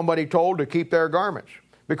 Somebody told to keep their garments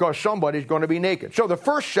because somebody's going to be naked. So the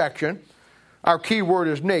first section, our key word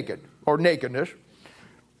is naked or nakedness.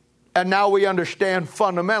 And now we understand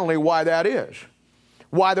fundamentally why that is.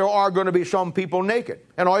 Why there are going to be some people naked.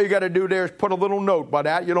 And all you got to do there is put a little note by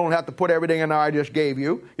that. You don't have to put everything in there I just gave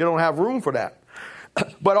you. You don't have room for that.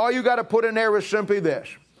 But all you got to put in there is simply this.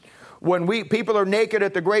 When people are naked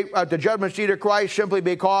at the judgment seat of Christ simply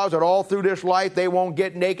because that all through this life they won't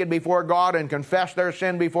get naked before God and confess their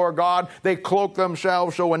sin before God. They cloak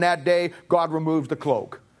themselves so in that day God removes the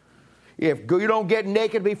cloak. If you don't get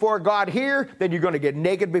naked before God here, then you're going to get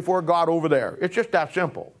naked before God over there. It's just that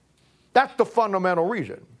simple. That's the fundamental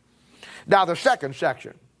reason. Now the second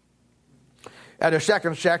section. And the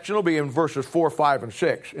second section will be in verses 4, 5, and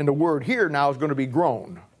 6. And the word here now is going to be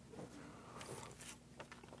groan.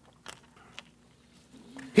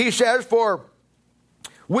 He says, for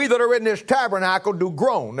We that are in this tabernacle do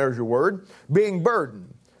groan, there's your word, being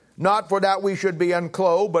burdened. Not for that we should be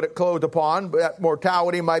unclothed, but clothed upon, but that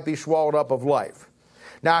mortality might be swallowed up of life.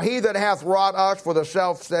 Now he that hath wrought us for the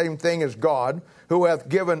selfsame thing is God, who hath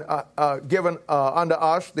given unto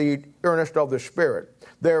us the earnest of the Spirit.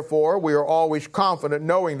 Therefore, we are always confident,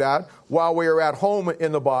 knowing that while we are at home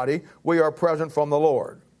in the body, we are present from the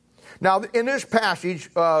Lord. Now, in this passage,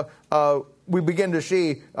 we begin to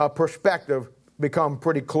see perspective become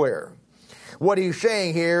pretty clear. What he's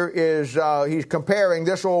saying here is he's comparing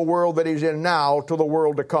this old world that he's in now to the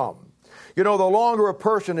world to come. You know, the longer a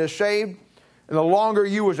person is saved, and the longer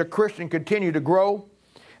you as a Christian continue to grow,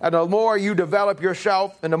 and the more you develop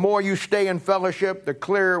yourself, and the more you stay in fellowship, the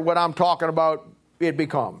clearer what I'm talking about it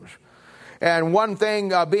becomes. And one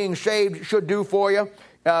thing being saved should do for you,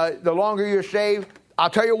 the longer you're saved, I'll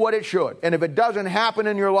tell you what it should. And if it doesn't happen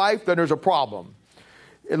in your life, then there's a problem.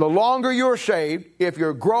 And the longer you're saved, if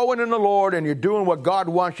you're growing in the Lord and you're doing what God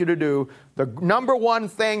wants you to do, the number one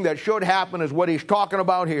thing that should happen is what he's talking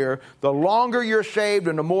about here. The longer you're saved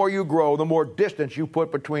and the more you grow, the more distance you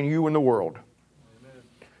put between you and the world. Amen.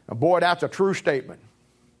 And boy, that's a true statement.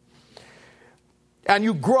 And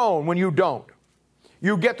you groan when you don't.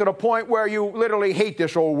 You get to the point where you literally hate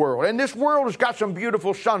this old world. And this world has got some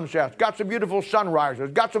beautiful sunsets, got some beautiful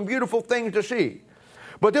sunrises, got some beautiful things to see.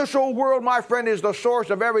 But this old world, my friend, is the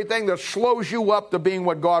source of everything that slows you up to being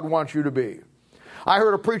what God wants you to be. I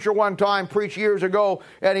heard a preacher one time preach years ago,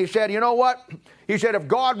 and he said, you know what? He said, if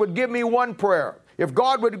God would give me one prayer,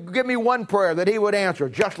 that he would answer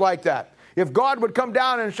just like that. If God would come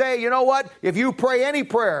down and say, you know what? If you pray any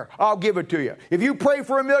prayer, I'll give it to you. If you pray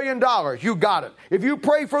for $1 million, you got it. If you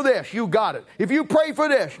pray for this, you got it. If you pray for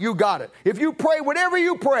this, you got it. If you pray whatever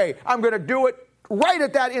you pray, I'm going to do it right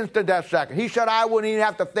at that instant, that second. He said, I wouldn't even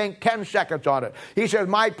have to think 10 seconds on it. He said,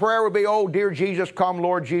 my prayer would be, oh, dear Jesus, come,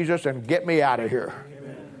 Lord Jesus, and get me out of here.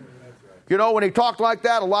 Amen. You know, when he talked like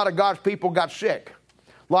that, a lot of God's people got sick.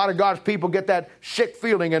 A lot of God's people get that sick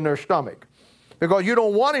feeling in their stomach because you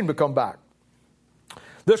don't want him to come back.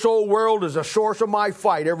 This old world is a source of my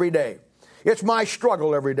fight every day. It's my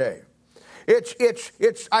struggle every day.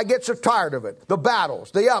 I get so tired of it. The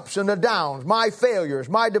battles, the ups and the downs, my failures,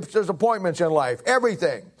 my disappointments in life,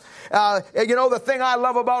 everything. You know, the thing I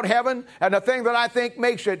love about heaven and the thing that I think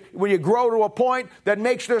makes it, when you grow to a point that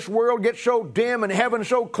makes this world get so dim and heaven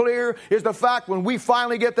so clear, is the fact when we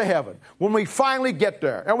finally get to heaven, when we finally get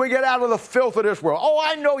there and we get out of the filth of this world. Oh,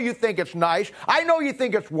 I know you think it's nice. I know you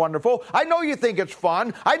think it's wonderful. I know you think it's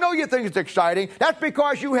fun. I know you think it's exciting. That's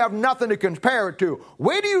because you have nothing to compare it to.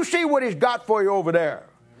 Wait till you see what he's got for you over there.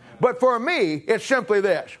 But for me, it's simply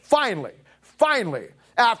this. Finally,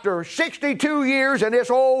 after 62 years in this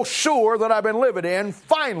old sewer that I've been living in,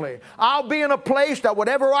 finally, I'll be in a place that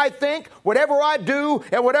whatever I think, whatever I do,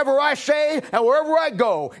 and whatever I say, and wherever I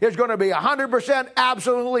go, is going to be 100%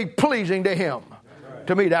 absolutely pleasing to him. Right.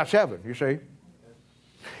 To me, that's heaven, you see.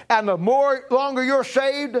 And the longer you're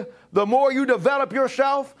saved, the more you develop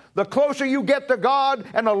yourself, the closer you get to God,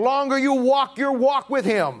 and the longer you walk your walk with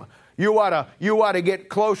him. You ought to get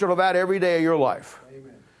closer to that every day of your life.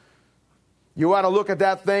 Amen. You ought to look at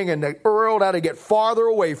that thing, and the world ought to get farther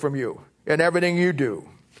away from you in everything you do.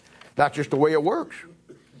 That's just the way it works.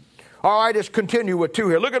 All right, let's continue with 2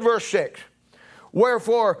 here. Look at verse 6.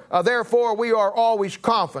 Therefore, we are always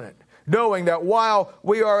confident, knowing that while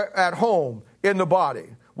we are at home in the body,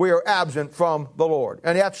 we are absent from the Lord.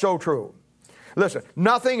 And that's so true. Listen,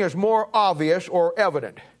 nothing is more obvious or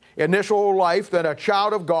evident in this old life than a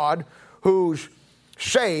child of God who's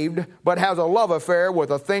saved but has a love affair with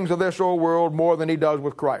the things of this old world more than he does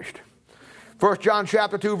with Christ. 1 John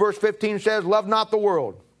chapter 2 verse 15 says, love not the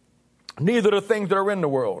world, neither the things that are in the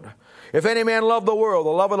world. If any man love the world,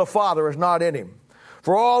 the love of the Father is not in him.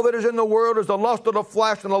 For all that is in the world is the lust of the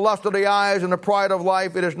flesh and the lust of the eyes and the pride of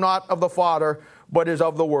life. It is not of the Father, but is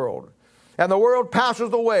of the world. And the world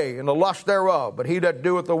passeth away, and the lust thereof, but he that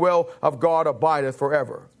doeth the will of God abideth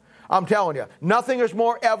forever. I'm telling you, nothing is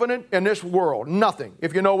more evident in this world. Nothing,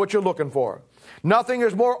 if you know what you're looking for. Nothing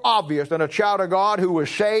is more obvious than a child of God who is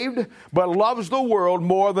saved, but loves the world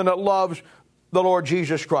more than it loves the Lord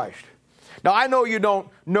Jesus Christ. Now, I know you don't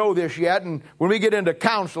know this yet, and when we get into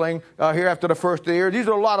counseling here after the first of the year, these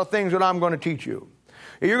are a lot of things that I'm going to teach you.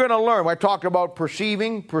 You're going to learn. I talked about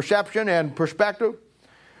perceiving, perception, and perspective.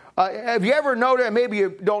 Have you ever noticed, and maybe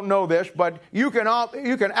you don't know this, but you can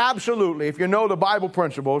absolutely, if you know the Bible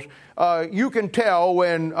principles, you can tell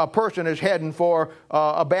when a person is heading for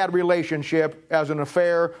a bad relationship as an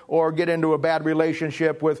affair or get into a bad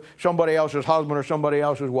relationship with somebody else's husband or somebody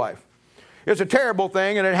else's wife. It's a terrible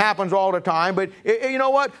thing, and it happens all the time. But you know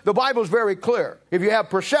what? The Bible's very clear. If you have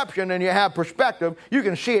perception and you have perspective, you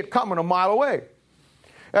can see it coming a mile away.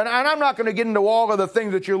 And I'm not going to get into all of the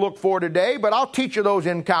things that you look for today, but I'll teach you those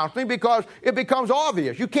in counseling because it becomes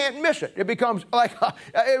obvious. You can't miss it. It becomes like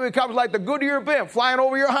the Goodyear blimp flying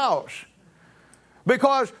over your house.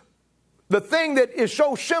 Because the thing that is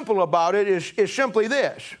so simple about it is simply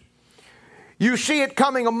this. You see it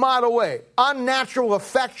coming a mile away. Unnatural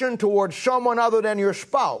affection towards someone other than your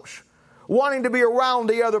spouse. Wanting to be around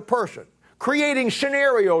the other person. Creating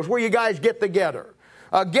scenarios where you guys get together.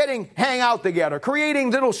 Hang out together.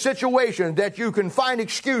 Creating little situations that you can find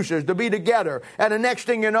excuses to be together. And the next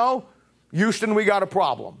thing you know, Houston, we got a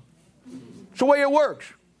problem. It's the way it works.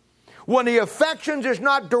 When the affections is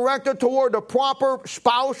not directed toward the proper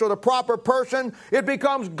spouse or the proper person, it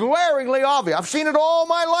becomes glaringly obvious. I've seen it all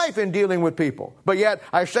my life in dealing with people. But yet,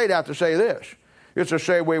 I say that to say this. It's the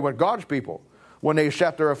same way with God's people when they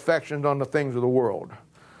set their affections on the things of the world.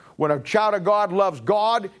 When a child of God loves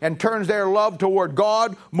God and turns their love toward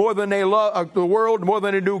God more than they love the world, more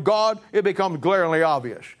than they do God, it becomes glaringly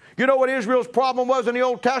obvious. You know what Israel's problem was in the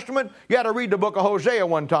Old Testament? You had to read the book of Hosea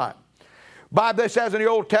one time. Bible says in the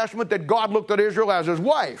Old Testament that God looked at Israel as his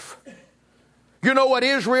wife. You know what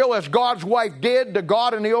Israel as God's wife did to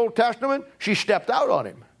God in the Old Testament? She stepped out on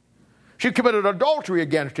him. She committed adultery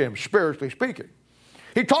against him, spiritually speaking.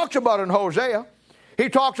 He talks about it in Hosea. He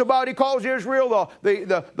calls Israel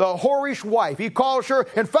the whorish wife. He calls her,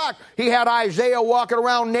 in fact, he had Isaiah walking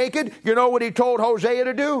around naked. You know what he told Hosea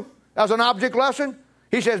to do as an object lesson?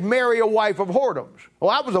 He says, marry a wife of whoredoms.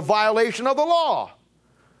 Well, that was a violation of the law.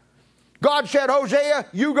 God said, Hosea,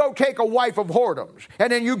 you go take a wife of whoredoms.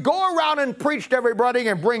 And then you go around and preach to everybody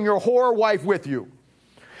and bring your whore wife with you.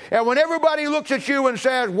 And when everybody looks at you and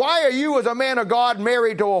says, why are you as a man of God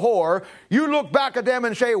married to a whore? You look back at them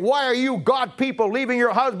and say, why are you God people leaving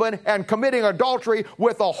your husband and committing adultery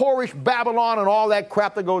with a whorish Babylon and all that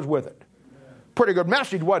crap that goes with it? Pretty good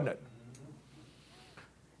message, wasn't it?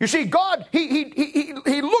 You see, God,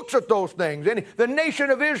 he looks at those things. And the nation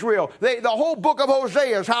of Israel, the whole book of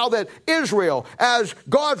Hosea is how that Israel, as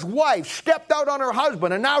God's wife, stepped out on her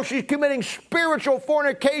husband, and now she's committing spiritual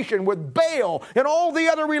fornication with Baal and all the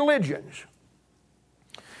other religions.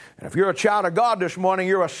 And if you're a child of God this morning,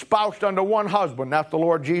 you're espoused unto one husband. That's the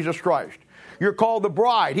Lord Jesus Christ. You're called the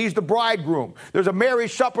bride. He's the bridegroom. There's a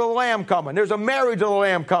marriage supper of the Lamb coming. There's a marriage of the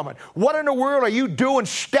Lamb coming. What in the world are you doing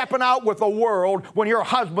stepping out with the world when your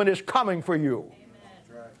husband is coming for you?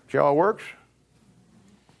 Amen. See how it works?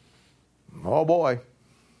 Oh, boy.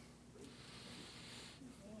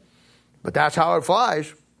 But that's how it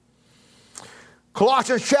flies.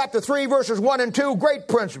 Colossians chapter 3, verses 1 and 2, great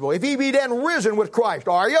principle. If ye be then risen with Christ,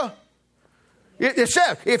 are you? It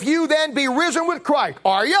says, if you then be risen with Christ,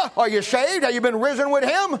 are you? Are you saved? Have you been risen with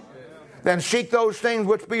him? Yeah. Then seek those things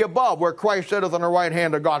which be above, where Christ sitteth on the right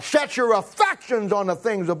hand of God. Set your affections on the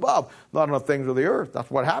things above, not on the things of the earth. That's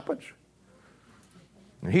what happens.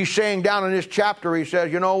 And he's saying down in this chapter, he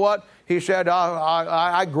says, you know what? He said,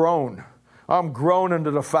 I groan. I'm groaning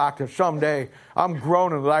to the fact that someday I'm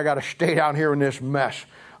groaning that I got to stay down here in this mess.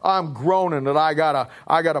 I'm groaning that I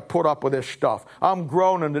gotta put up with this stuff. I'm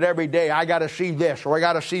groaning that every day I gotta see this, or I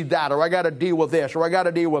gotta see that, or I gotta deal with this, or I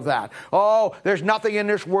gotta deal with that. Oh, there's nothing in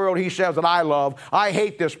this world, he says, that I love. I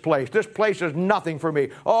hate this place. This place is nothing for me.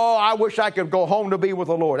 Oh, I wish I could go home to be with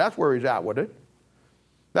the Lord. That's where he's at with it.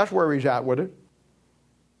 That's where he's at with it.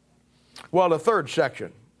 Well, the third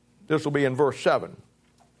section, this will be in verse 7.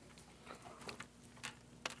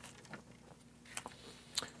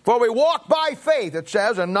 For we walk by faith, it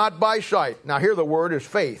says, and not by sight. Now here the word is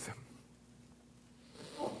faith.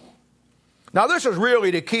 Now this is really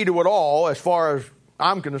the key to it all as far as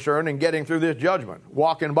I'm concerned in getting through this judgment.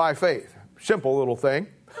 Walking by faith. Simple little thing.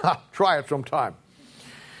 Try it sometime.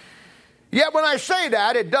 Yet when I say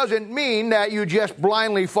that, it doesn't mean that you just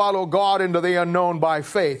blindly follow God into the unknown by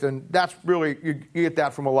faith. And that's really, you get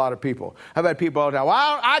that from a lot of people. I've had people say,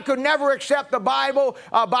 well, I could never accept the Bible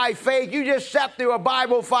by faith. You just accept the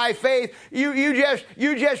Bible by faith. You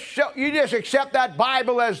just accept that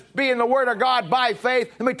Bible as being the Word of God by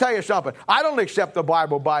faith. Let me tell you something. I don't accept the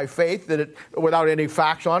Bible by faith without any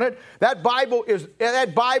facts on it. That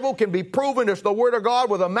Bible can be proven as the Word of God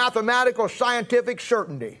with a mathematical, scientific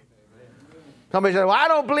certainty. Somebody says, well, I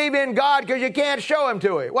don't believe in God because you can't show him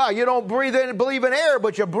to it. Well, you don't believe in air,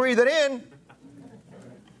 but you breathe it in.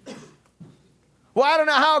 Well, I don't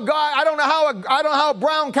know how a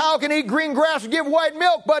brown cow can eat green grass and give white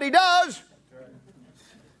milk, but he does.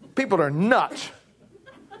 People are nuts.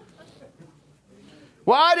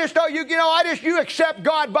 Well, I just don't, you accept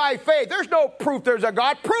God by faith. There's no proof there's a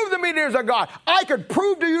God. Prove to me there's a God. I could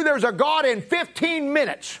prove to you there's a God in 15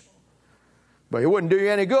 minutes. But it wouldn't do you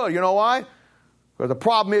any good. You know why? Because the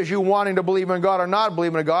problem is you wanting to believe in God or not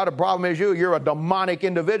believing in God. The problem is you're a demonic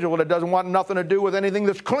individual that doesn't want nothing to do with anything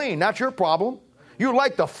that's clean. That's your problem. You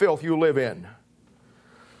like the filth you live in.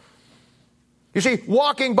 You see,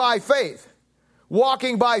 walking by faith.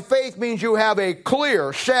 Walking by faith means you have a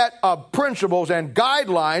clear set of principles and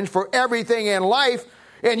guidelines for everything in life,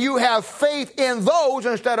 and you have faith in those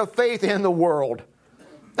instead of faith in the world.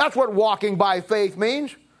 That's what walking by faith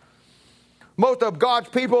means. Most of God's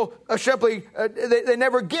people are simply, they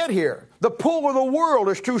never get here. The pull of the world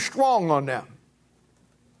is too strong on them.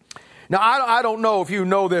 Now, I don't know if you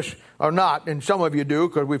know this or not, and some of you do,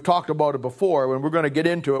 because we've talked about it before. When we're going to get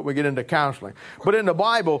into it, we get into counseling. But in the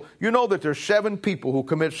Bible, you know that there's 7 people who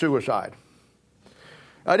commit suicide.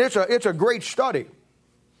 And it's a great study.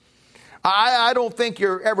 I don't think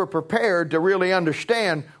you're ever prepared to really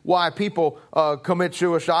understand why people commit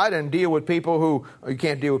suicide and deal with people who, you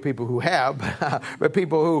can't deal with people who have, but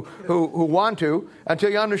people who want to, until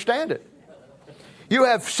you understand it. You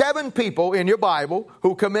have 7 people in your Bible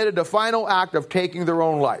who committed the final act of taking their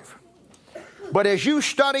own life. But as you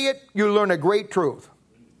study it, you learn a great truth.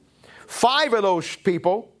 5 of those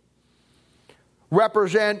people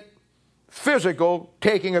represent physical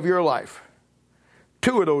taking of your life.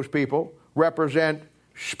 2 of those people represent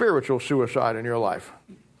spiritual suicide in your life.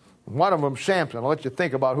 One of them, Samson. I'll let you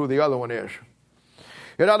think about who the other one is.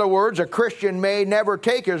 In other words, a Christian may never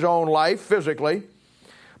take his own life physically,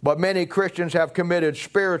 but many Christians have committed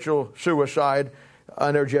spiritual suicide,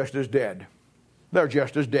 and they're just as dead. They're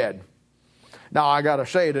just as dead. Now, I got to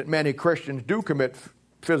say that many Christians do commit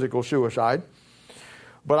physical suicide,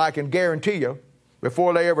 but I can guarantee you,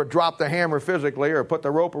 before they ever drop the hammer physically or put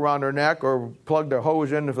the rope around their neck or plugged their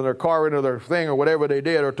hose into their car into their thing or whatever they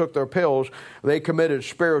did or took their pills, they committed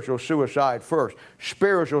spiritual suicide first.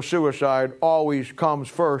 Spiritual suicide always comes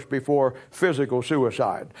first before physical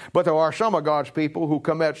suicide. But there are some of God's people who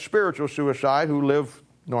commit spiritual suicide who live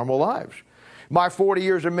normal lives. My 40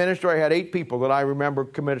 years of ministry, I had 8 people that I remember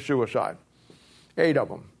committed suicide. 8 of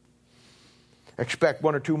them. Expect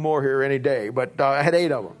 1 or 2 more here any day, but I had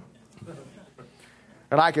 8 of them.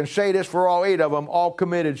 And I can say this for all 8 of them, all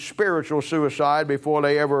committed spiritual suicide before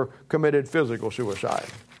they ever committed physical suicide.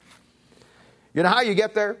 You know how you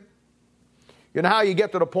get there? You know how you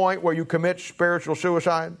get to the point where you commit spiritual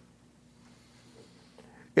suicide?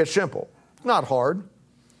 It's simple. It's not hard.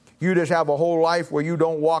 You just have a whole life where you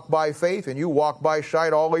don't walk by faith and you walk by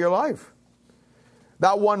sight all of your life.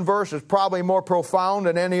 That one verse is probably more profound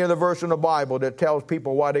than any other verse in the Bible that tells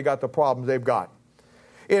people why they got the problems they've got.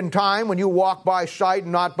 In time, when you walk by sight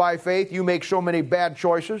and not by faith, you make so many bad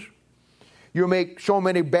choices. You make so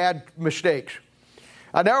many bad mistakes.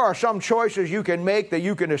 And there are some choices you can make that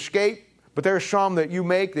you can escape, but there's some that you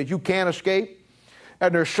make that you can't escape.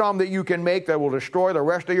 And there's some that you can make that will destroy the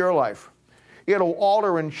rest of your life. It'll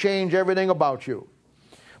alter and change everything about you.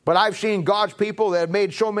 But I've seen God's people that have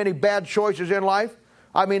made so many bad choices in life.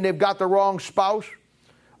 I mean, they've got the wrong spouse.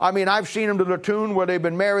 I mean, I've seen them to the tune where they've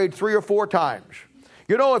been married 3 or 4 times.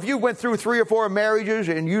 You know, if you went through 3 or 4 marriages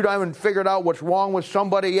and you haven't figured out what's wrong with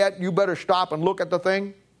somebody yet, you better stop and look at the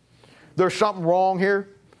thing. There's something wrong here.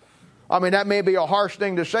 I mean, that may be a harsh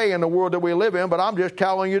thing to say in the world that we live in, but I'm just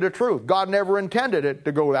telling you the truth. God never intended it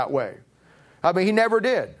to go that way. I mean, He never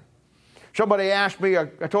did. Somebody asked me, I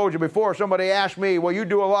told you before, somebody asked me, well, you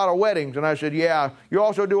do a lot of weddings. And I said, yeah. You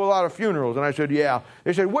also do a lot of funerals. And I said, yeah.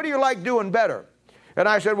 They said, what do you like doing better? And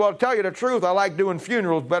I said, well, to tell you the truth, I like doing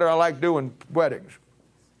funerals better than I like doing weddings.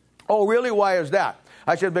 Oh, really? Why is that?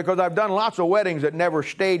 I said, because I've done lots of weddings that never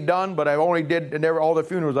stayed done, but all the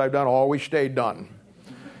funerals I've done always stayed done.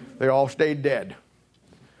 They all stayed dead.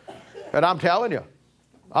 And I'm telling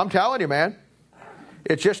you, man,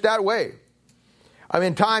 it's just that way. I mean,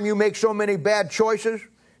 in time you make so many bad choices,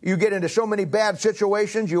 you get into so many bad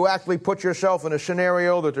situations, you actually put yourself in a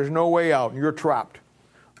scenario that there's no way out and you're trapped.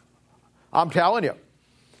 I'm telling you.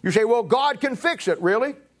 You say, well, God can fix it,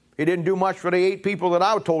 really? He didn't do much for the 8 people that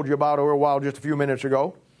I told you about over a while just a few minutes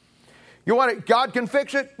ago. You want it? God can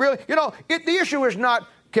fix it? Really? You know, the issue is not,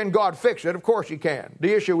 can God fix it? Of course He can.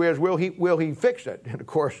 The issue is, will He fix it? And of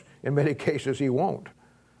course, in many cases, He won't.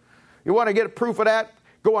 You want to get proof of that?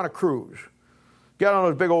 Go on a cruise. Get on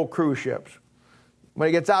those big old cruise ships. When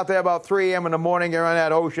it gets out there about 3 a.m. in the morning, you're on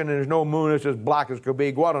that ocean and there's no moon, it's as black as could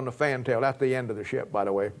be. Go out on the fantail. That's the end of the ship, by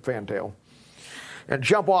the way, fantail. And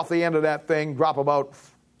jump off the end of that thing, drop about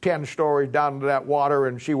 10 stories down into that water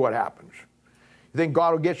and see what happens. You think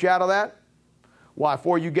God will get you out of that? Why?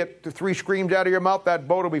 Before you get the 3 screams out of your mouth, that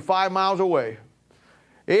boat will be 5 miles away.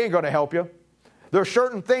 It ain't going to help you. There's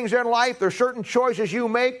certain things in life, there's certain choices you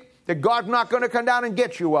make that God's not going to come down and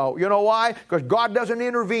get you out. You know why? Because God doesn't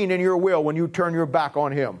intervene in your will when you turn your back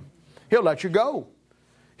on Him. He'll let you go.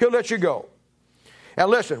 He'll let you go. And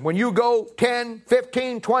listen, when you go 10,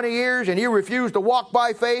 15, 20 years and you refuse to walk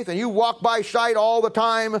by faith and you walk by sight all the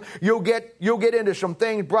time, you'll get into some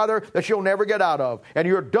things, brother, that you'll never get out of. And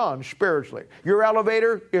you're done spiritually. Your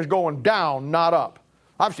elevator is going down, not up.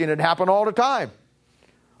 I've seen it happen all the time.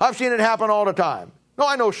 I've seen it happen all the time. No,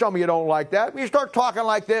 I know some of you don't like that. When you start talking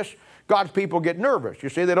like this, God's people get nervous. You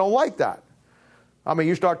see, they don't like that. I mean,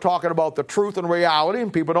 you start talking about the truth and reality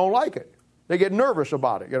and people don't like it. They get nervous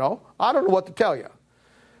about it, you know. I don't know what to tell you.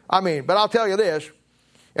 I mean, but I'll tell you this,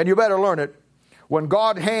 and you better learn it. When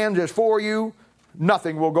God's hand is for you,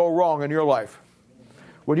 nothing will go wrong in your life.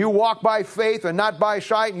 When you walk by faith and not by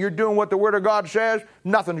sight and you're doing what the Word of God says,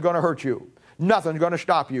 nothing's going to hurt you. Nothing's going to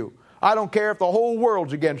stop you. I don't care if the whole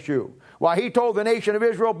world's against you. Why, He told the nation of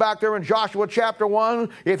Israel back there in Joshua chapter 1,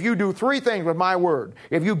 if you do 3 things with my word,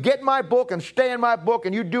 if you get my book and stay in my book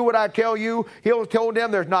and you do what I tell you, He'll tell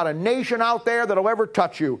them there's not a nation out there that'll ever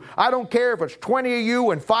touch you. I don't care if it's 20 of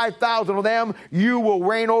you and 5,000 of them, you will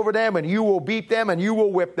reign over them and you will beat them and you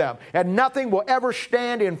will whip them. And nothing will ever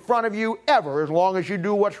stand in front of you ever as long as you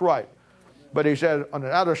do what's right. But He says on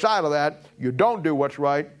the other side of that, you don't do what's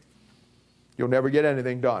right, you'll never get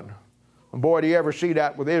anything done. And boy, do you ever see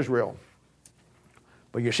that with Israel.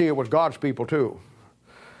 But you see it with God's people too.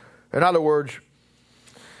 In other words,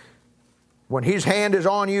 when His hand is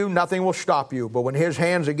on you, nothing will stop you. But when His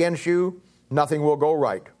hand's against you, nothing will go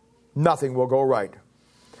right. Nothing will go right.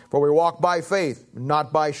 For we walk by faith,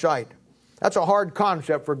 not by sight. That's a hard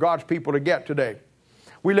concept for God's people to get today.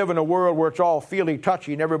 We live in a world where it's all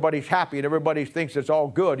feely-touchy and everybody's happy and everybody thinks it's all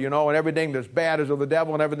good, you know, and everything that's bad is of the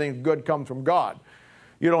devil and everything good comes from God.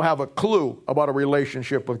 You don't have a clue about a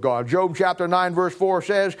relationship with God. Job chapter 9 verse 4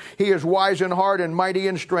 says, He is wise in heart and mighty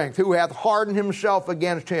in strength. Who hath hardened himself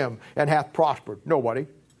against Him and hath prospered? Nobody.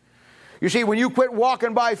 You see, when you quit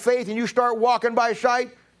walking by faith and you start walking by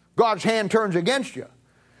sight, God's hand turns against you.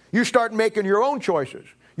 You start making your own choices.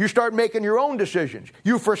 You start making your own decisions.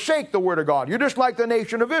 You forsake the Word of God. You're just like the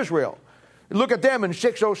nation of Israel. Look at them in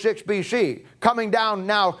 606 BC, coming down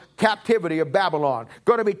now, captivity of Babylon,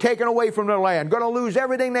 going to be taken away from their land, going to lose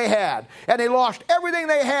everything they had. And they lost everything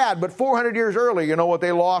they had, but 400 years early, you know what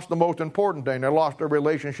they lost? The most important thing. They lost their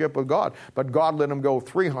relationship with God. But God let them go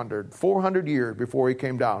 400 years before He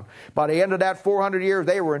came down. By the end of that 400 years,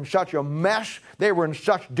 they were in such a mess, they were in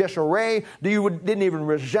such disarray, they didn't even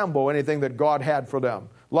resemble anything that God had for them.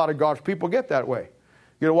 A lot of God's people get that way.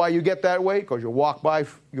 You know why you get that way? Because you walk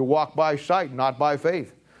by sight, not by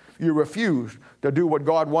faith. You refuse to do what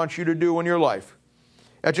God wants you to do in your life.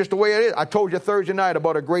 That's just the way it is. I told you Thursday night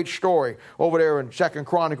about a great story over there in 2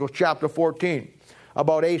 Chronicles chapter 14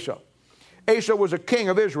 about Asa. Asa was a king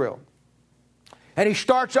of Israel. And he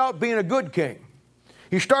starts out being a good king.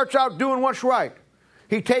 He starts out doing what's right.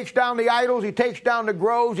 He takes down the idols, he takes down the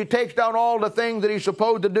groves, he takes down all the things that he's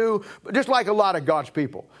supposed to do, just like a lot of God's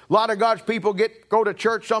people. A lot of God's people go to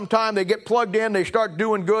church sometime, they get plugged in, they start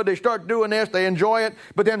doing good, they start doing this, they enjoy it,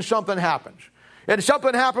 but then something happens. And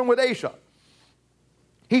something happened with Asa.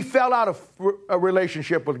 He fell out of a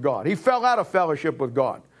relationship with God. He fell out of fellowship with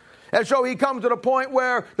God. And so he comes to the point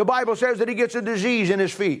where the Bible says that he gets a disease in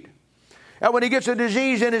his feet. And when he gets a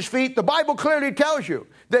disease in his feet, the Bible clearly tells you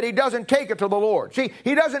that he doesn't take it to the Lord. See,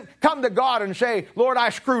 he doesn't come to God and say, Lord, I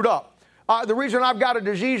screwed up. The reason I've got a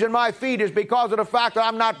disease in my feet is because of the fact that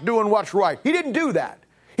I'm not doing what's right. He didn't do that.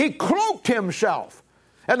 He cloaked himself.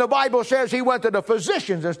 And the Bible says he went to the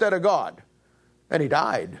physicians instead of God. And he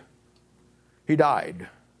died. He died.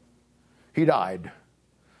 He died.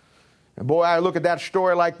 And boy, I look at that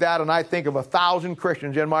story like that and I think of 1,000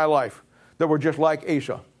 Christians in my life that were just like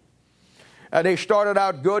Asa. And they started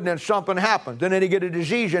out good and then something happened. And then they get a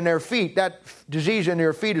disease in their feet. That disease in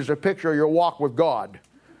their feet is a picture of your walk with God.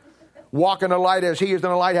 Walk in the light as He is in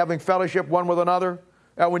the light, having fellowship one with another.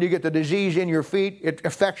 And when you get the disease in your feet, it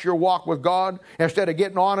affects your walk with God. Instead of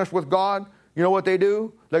getting honest with God, you know what they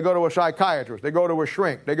do? They go to a psychiatrist. They go to a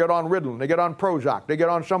shrink. They get on Ritalin. They get on Prozac. They get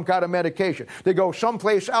on some kind of medication. They go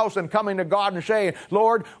someplace else and coming to God and saying,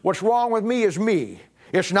 Lord, what's wrong with me is me.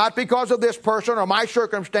 It's not because of this person or my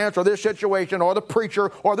circumstance or this situation or the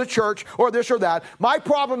preacher or the church or this or that. My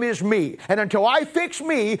problem is me. And until I fix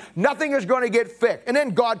me, nothing is going to get fixed. And then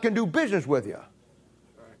God can do business with you.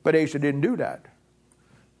 But Asa didn't do that.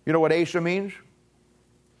 You know what Asa means?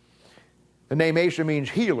 The name Asa means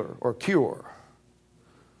healer or cure.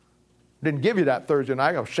 Didn't give you that Thursday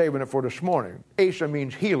night. I was saving it for this morning. Asa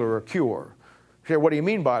means healer or cure. You say, what do you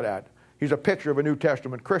mean by that? He's a picture of a New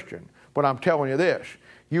Testament Christian. But I'm telling you this.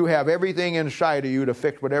 You have everything inside of you to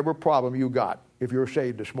fix whatever problem you got if you're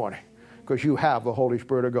saved this morning. Because you have the Holy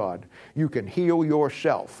Spirit of God. You can heal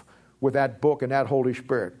yourself with that book and that Holy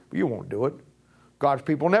Spirit. You won't do it. God's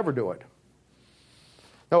people never do it.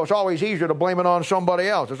 No, it's always easier to blame it on somebody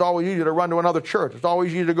else. It's always easier to run to another church. It's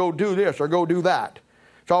always easier to go do this or go do that.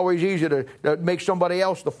 It's always easier to make somebody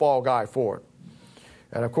else the fall guy for it.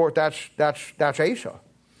 And of course, that's Asa.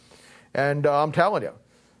 And I'm telling you,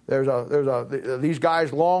 these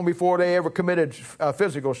guys, long before they ever committed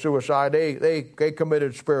physical suicide, they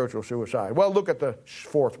committed spiritual suicide. Well, look at the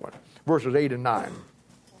fourth one, verses 8 and 9.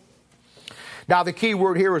 Now, the key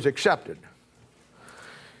word here is accepted.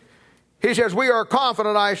 He says, we are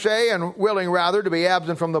confident, I say, and willing rather to be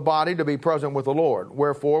absent from the body, to be present with the Lord.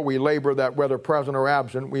 Wherefore we labor that whether present or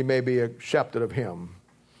absent, we may be accepted of him.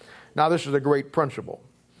 Now, this is a great principle.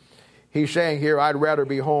 He's saying here, I'd rather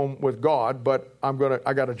be home with God, but I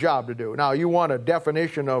got a job to do. Now, you want a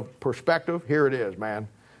definition of perspective? Here it is, man.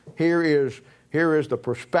 Here is the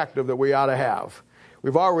perspective that we ought to have.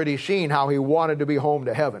 We've already seen how he wanted to be home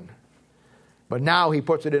to heaven. But now he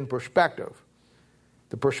puts it in perspective.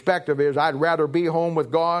 The perspective is, I'd rather be home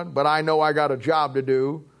with God, but I know I got a job to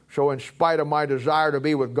do. So in spite of my desire to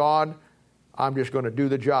be with God, I'm just going to do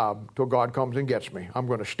the job till God comes and gets me. I'm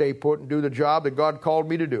going to stay put and do the job that God called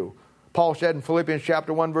me to do. Paul said in Philippians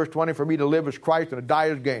chapter 1, verse 20, for me to live is Christ and to die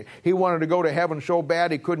is gain. He wanted to go to heaven so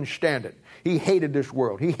bad he couldn't stand it. He hated this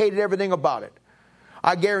world. He hated everything about it.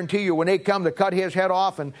 I guarantee you, when they come to cut his head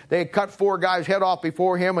off, and they cut 4 guys' head off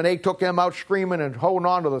before him, and they took him out screaming and holding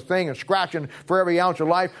on to the thing and scratching for every ounce of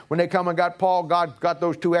life, when they come and got Paul, God got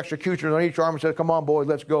those 2 executioners on each arm and said, come on, boys,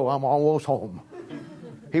 let's go. I'm almost home.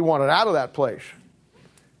 He wanted out of that place.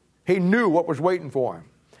 He knew what was waiting for him.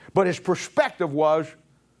 But his perspective was,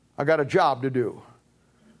 I got a job to do.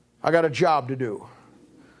 I got a job to do.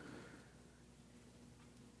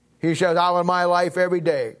 He says, I live my life every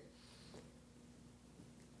day.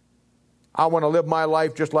 I want to live my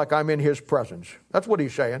life just like I'm in his presence. That's what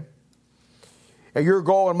he's saying. And your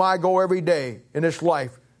goal and my goal every day in this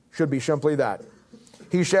life should be simply that.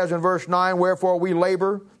 He says in verse 9, wherefore we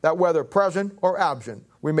labor that whether present or absent,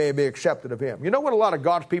 we may be accepted of him. You know what a lot of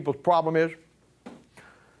God's people's problem is?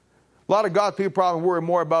 A lot of God's people probably worry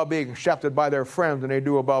more about being accepted by their friends than they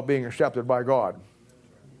do about being accepted by God.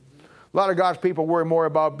 A lot of God's people worry more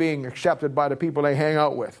about being accepted by the people they hang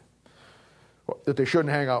out with that they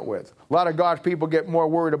shouldn't hang out with. A lot of God's people get more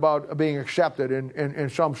worried about being accepted in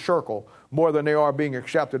some circle more than they are being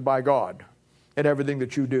accepted by God in everything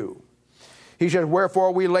that you do. He says,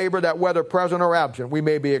 wherefore we labor that whether present or absent, we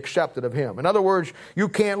may be accepted of him. In other words, you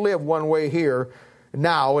can't live one way here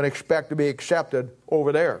now and expect to be accepted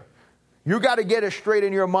over there. You got to get it straight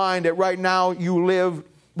in your mind that right now you live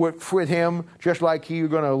with him just like you're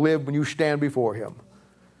going to live when you stand before him.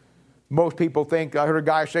 Most people think, I heard a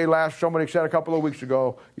guy say somebody said a couple of weeks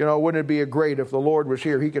ago, wouldn't it be great if the Lord was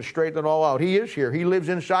here? He could straighten it all out. He is here. He lives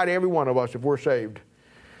inside every one of us if we're saved.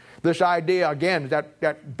 This idea, again,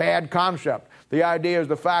 that bad concept. The idea is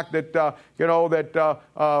the fact that,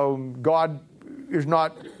 God is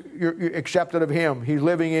not you're accepted of him. He's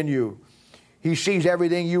living in you. He sees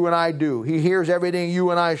everything you and I do. He hears everything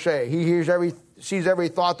you and I say. He sees every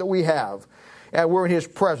thought that we have. And we're in his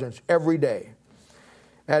presence every day.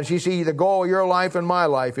 As you see, the goal of your life and my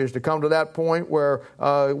life is to come to that point where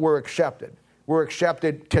we're accepted. We're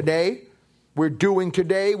accepted today. We're doing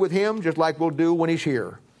today with him just like we'll do when he's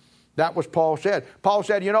here. That was Paul said. Paul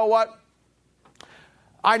said, you know what?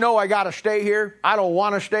 I know I got to stay here. I don't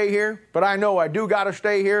want to stay here, but I know I do got to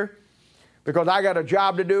stay here because I got a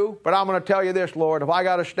job to do. But I'm going to tell you this, Lord, if I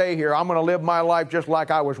got to stay here, I'm going to live my life just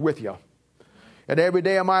like I was with you. And every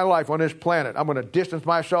day of my life on this planet, I'm going to distance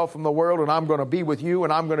myself from the world and I'm going to be with you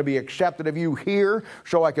and I'm going to be accepted of you here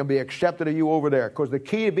so I can be accepted of you over there. Because the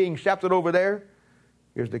key to being accepted over there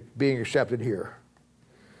is being accepted here.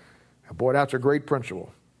 And boy, that's a great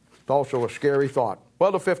principle. It's also a scary thought.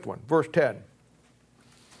 Well, the fifth one, verse 10.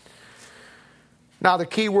 Now, the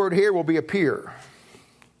key word here will be appear.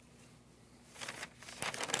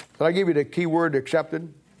 Did I give you the key word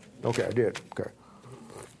accepted? Okay, I did. Okay.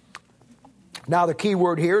 Now, the key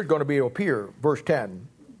word here is going to be appear. Verse 10.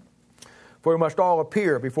 For we must all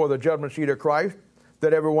appear before the judgment seat of Christ,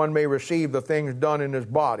 that everyone may receive the things done in his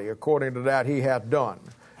body, according to that he hath done,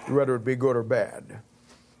 whether it be good or bad.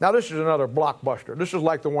 Now, this is another blockbuster. This is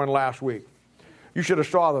like the one last week. You should have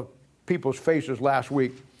saw the people's faces last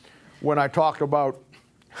week when I talked about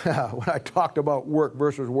work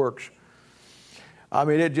versus works. I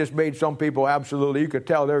mean, it just made some people absolutely, you could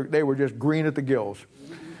tell they were just green at the gills.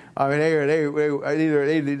 I mean,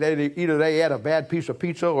 either they had a bad piece of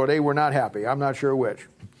pizza or they were not happy. I'm not sure which.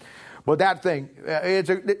 But that thing,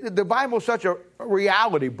 the Bible's such a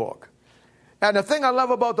reality book. And the thing I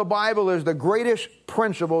love about the Bible is the greatest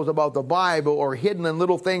principles about the Bible are hidden in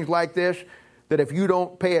little things like this, that if you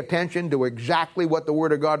don't pay attention to exactly what the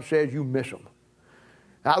Word of God says, you miss them.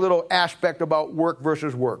 That little aspect about work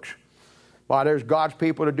versus works. Well, there's God's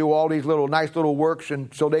people to do all these nice little works,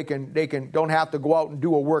 and so they don't have to go out and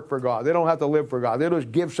do a work for God. They don't have to live for God. They'll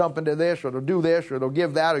just give something to this, or they'll do this, or they'll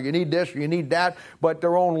give that, or you need this, or you need that. But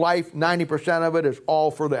their own life, 90% of it is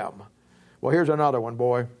all for them. Well, here's another one,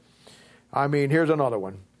 boy. Here's another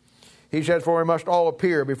one. He says, for we must all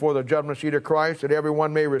appear before the judgment seat of Christ, that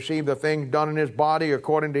everyone may receive the things done in his body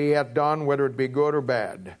according to he hath done, whether it be good or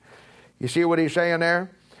bad. You see what he's saying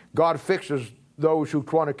there? God fixes those who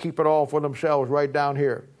want to keep it all for themselves right down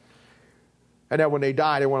here. And then when they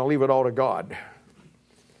die, they want to leave it all to God.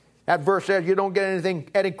 That verse says you don't get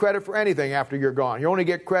any credit for anything after you're gone. You only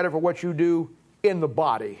get credit for what you do in the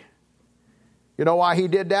body. You know why he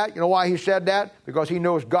did that? You know why he said that? Because he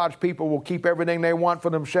knows God's people will keep everything they want for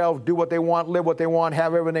themselves, do what they want, live what they want,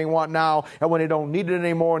 have everything they want now. And when they don't need it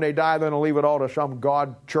anymore and they die, then they'll leave it all to some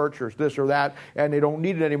God, church, or this or that. And they don't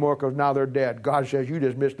need it anymore because now they're dead. God says, you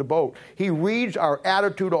just missed the boat. He reads our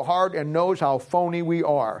attitude of heart and knows how phony we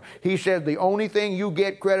are. He says the only thing you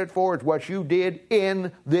get credit for is what you did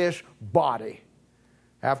in this body.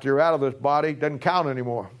 After you're out of this body, it doesn't count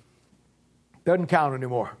anymore. Doesn't count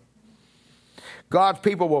anymore. God's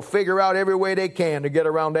people will figure out every way they can to get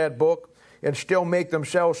around that book and still make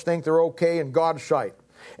themselves think they're okay in God's sight.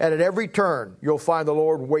 And at every turn, you'll find the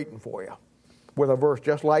Lord waiting for you with a verse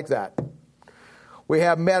just like that. We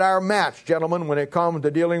have met our match, gentlemen, when it comes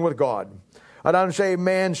to dealing with God. An unsaved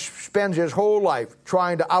man spends his whole life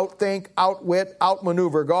trying to outthink, outwit,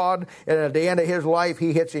 outmaneuver God, and at the end of his life,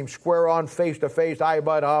 he hits him square on, face to face,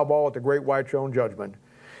 eyeball to eyeball at the great white throne judgment.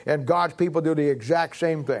 And God's people do the exact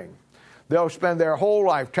same thing. They'll spend their whole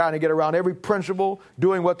life trying to get around every principle,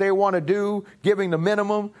 doing what they want to do, giving the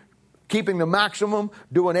minimum, keeping the maximum,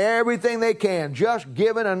 doing everything they can, just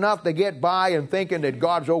giving enough to get by and thinking that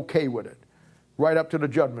God's okay with it, right up to the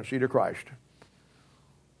judgment seat of Christ.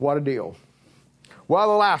 What a deal. Well,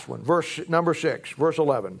 the last one, verse number 6, verse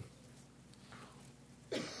 11.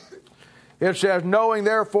 It says, knowing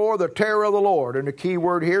therefore the terror of the Lord, and the key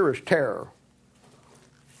word here is terror.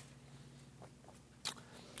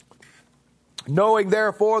 Knowing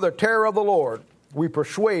therefore the terror of the Lord, we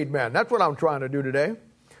persuade men. That's what I'm trying to do today.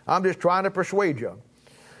 I'm just trying to persuade you.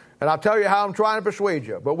 And I'll tell you how I'm trying to persuade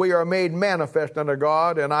you. But we are made manifest unto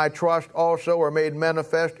God, and I trust also are made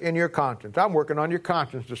manifest in your conscience. I'm working on your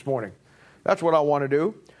conscience this morning. That's what I want to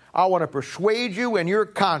do. I want to persuade you in your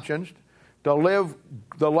conscience to live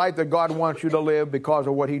the life that God wants you to live because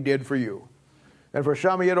of what he did for you. And for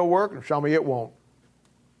some of you it'll work, and some of you it won't.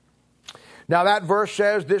 Now that verse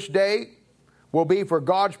says this day will be for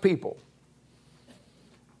God's people,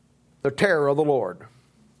 the terror of the Lord.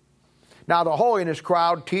 Now the holiness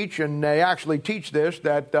crowd teach, and they actually teach this,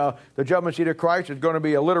 that the judgment seat of Christ is going to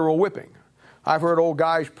be a literal whipping. I've heard old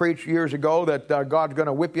guys preach years ago that God's going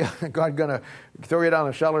to whip you, God's going to throw you down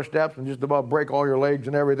the cellar steps and just about break all your legs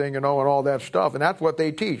and everything, and all that stuff. And that's what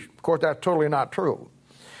they teach. Of course, that's totally not true.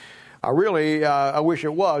 I wish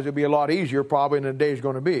it was. It'd be a lot easier probably than the day's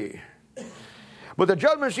going to be. But the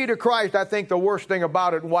judgment seat of Christ, I think the worst thing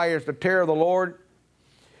about it and why it's the terror of the Lord,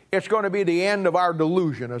 it's going to be the end of our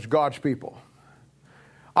delusion as God's people.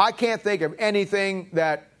 I can't think of anything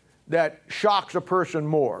that shocks a person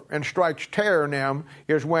more and strikes terror in them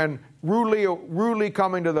is when rudely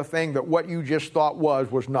coming to the thing that what you just thought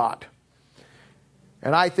was not.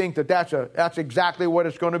 And I think that's exactly what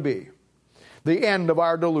it's going to be. The end of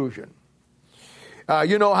our delusion.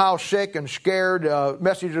 You know how sick and scared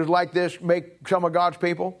messages like this make some of God's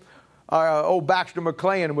people? Old Baxter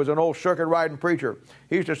McLean was an old circuit-riding preacher.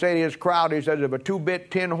 He used to say to his crowd, he said, if a 2-bit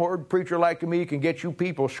tin horde preacher like me can get you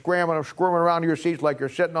people squirming around your seats like you're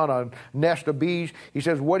sitting on a nest of bees, he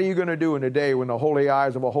says, what are you going to do in the day when the holy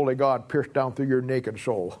eyes of a holy God pierce down through your naked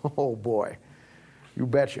soul? Oh, boy. You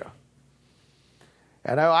betcha.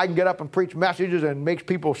 And I can get up and preach messages and makes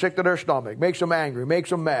people sick to their stomach, makes them angry, makes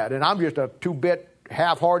them mad. And I'm just a 2-bit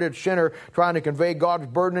half-hearted sinner trying to convey God's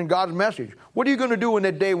burden and God's message. What are you going to do in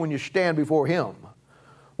that day when you stand before him?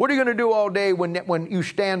 What are you going to do all day when you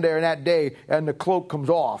stand there in that day and the cloak comes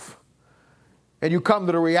off and you come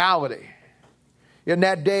to the reality? In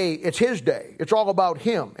that day, it's his day. It's all about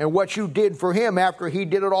him and what you did for him after he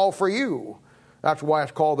did it all for you. That's why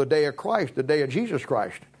it's called the day of Christ, the day of Jesus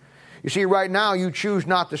Christ. You see, right now you choose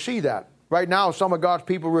not to see that. Right now some of God's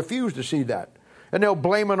people refuse to see that. And they'll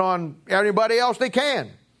blame it on anybody else they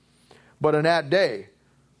can. But in that day,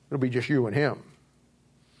 it'll be just you and him.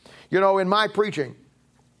 You know, in my preaching,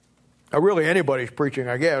 or really anybody's preaching,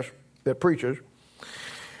 I guess, that preaches,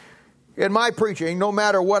 in my preaching, no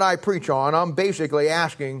matter what I preach on, I'm basically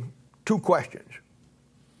asking two questions.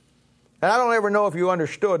 And I don't ever know if you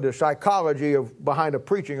understood the psychology of behind a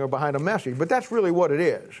preaching or behind a message, but that's really what it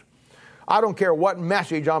is. I don't care what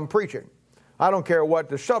message I'm preaching. I don't care what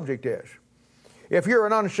the subject is. If you're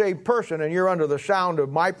an unsaved person and you're under the sound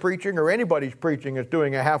of my preaching or anybody's preaching that's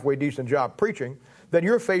doing a halfway decent job preaching, then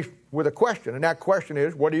you're faced with a question. And that question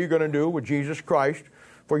is, what are you going to do with Jesus Christ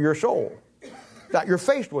for your soul? That you're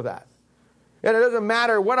faced with that. And it doesn't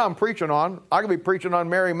matter what I'm preaching on. I can be preaching on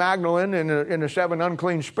Mary Magdalene and the 7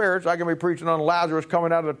 unclean spirits. I can be preaching on Lazarus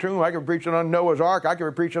coming out of the tomb. I can be preaching on Noah's Ark. I can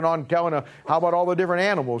be preaching on how about all the different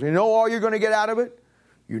animals. You know all you're going to get out of it?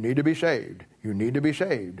 You need to be saved. You need to be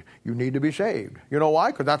saved. You need to be saved. You know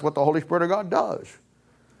why? Because that's what the Holy Spirit of God does.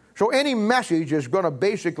 So any message is going to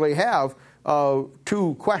basically have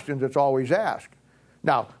two questions that's always asked.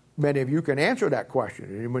 Now, many of you can answer that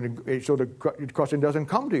question, so the question doesn't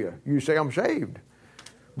come to you. You say, I'm saved.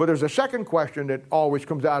 But there's a second question that always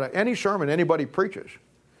comes out of any sermon anybody preaches.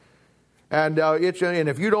 And and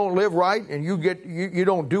if you don't live right and you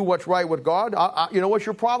don't do what's right with God, you know what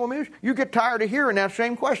your problem is? You get tired of hearing that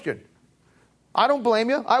same question. I don't blame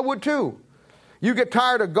you. I would too. You get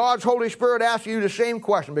tired of God's Holy Spirit asking you the same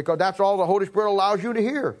question because that's all the Holy Spirit allows you to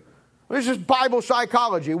hear. This is Bible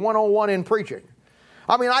psychology 101 in preaching.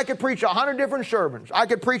 I mean, I could preach 100 different sermons. I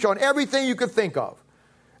could preach on everything you could think of.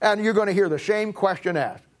 And you're going to hear the same question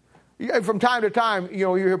asked. From time to time,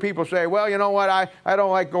 you hear people say, well, you know what, I don't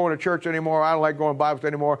like going to church anymore. I don't like going to Bible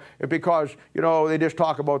study anymore because, they just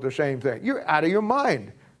talk about the same thing. You're out of your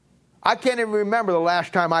mind. I can't even remember the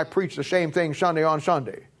last time I preached the same thing Sunday on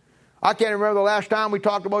Sunday. I can't remember the last time we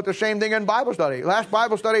talked about the same thing in Bible study. Last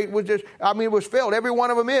Bible study was it was filled. Every one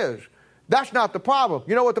of them is. That's not the problem.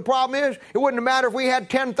 You know what the problem is? It wouldn't matter if we had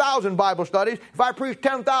 10,000 Bible studies, if I preached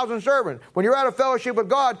 10,000 sermons. When you're out of fellowship with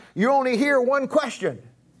God, you only hear one question.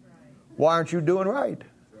 Why aren't you doing right?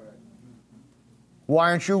 Why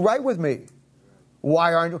aren't you right with me?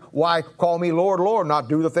 Why call me Lord, Lord, not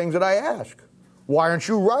do the things that I ask? Why aren't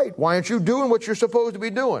you right? Why aren't you doing what you're supposed to be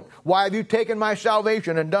doing? Why have you taken my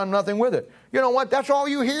salvation and done nothing with it? You know what? That's all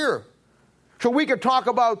you hear. So we could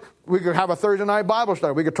have a Thursday night Bible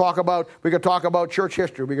study. We could talk about church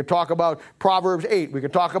history. We could talk about Proverbs 8. We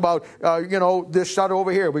could talk about, this study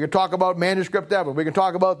over here. We could talk about manuscript evidence. We could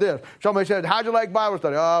talk about this. Somebody said, how'd you like Bible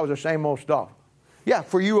study? Oh, it was the same old stuff. Yeah,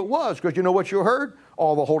 for you it was, because you know what you heard?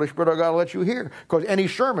 All the Holy Spirit of God will let you hear. Because any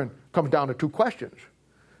sermon comes down to two questions.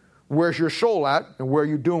 Where's your soul at, and where are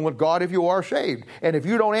you doing with God if you are saved? And if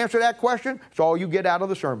you don't answer that question, it's all you get out of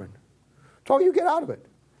the sermon. It's all you get out of it.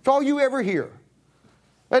 It's all you ever hear.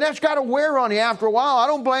 And that's got to wear on you after a while. I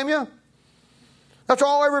don't blame you. That's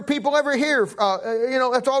all people ever hear.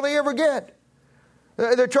 That's all they ever get.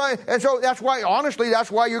 They're trying, and so that's why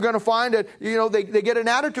you're going to find that, they get an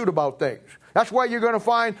attitude about things. That's why you're going to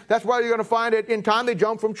find it in time they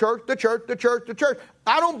jump from church to church to church to church.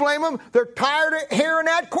 I don't blame them. They're tired of hearing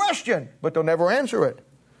that question, but they'll never answer it.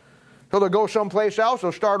 So they'll go someplace else,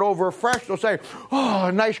 they'll start over fresh, they'll say,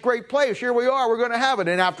 oh, nice, great place, here we are, we're going to have it.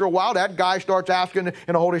 And after a while, that guy starts asking in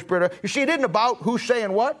the Holy Spirit. You see, it isn't about who's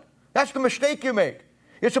saying what. That's the mistake you make.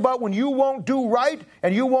 It's about when you won't do right,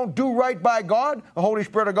 and you won't do right by God, the Holy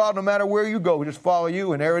Spirit of God, no matter where you go, will just follow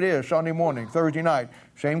you, and there it is, Sunday morning, Thursday night.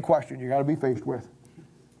 Same question you got to be faced with.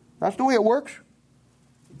 That's the way it works.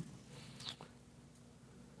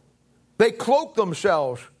 They cloak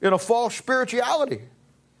themselves in a false spirituality.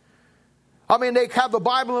 I mean, they have the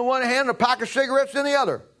Bible in one hand and a pack of cigarettes in the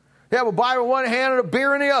other. They have a Bible in one hand and a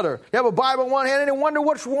beer in the other. They have a Bible in one hand and they wonder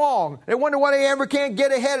what's wrong. They wonder why they ever can't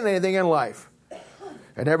get ahead in anything in life.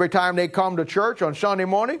 And every time they come to church on Sunday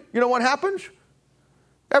morning, you know what happens?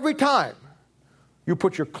 Every time. You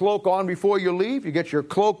put your cloak on before you leave. You get your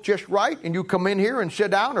cloak just right, and you come in here and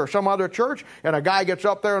sit down, or some other church, and a guy gets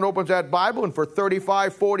up there and opens that Bible, and for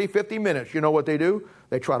 35, 40, 50 minutes, you know what they do?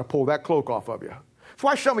 They try to pull that cloak off of you. That's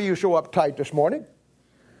why some of you are so uptight this morning.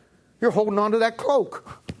 You're holding on to that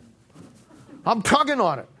cloak. I'm tugging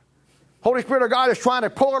on it. Holy Spirit of God is trying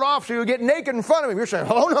to pull it off so you get naked in front of him. You're saying,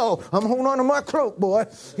 oh no, I'm holding on to my cloak, boy.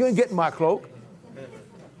 You ain't getting my cloak.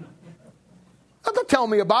 Don't tell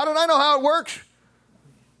me about it. I know how it works.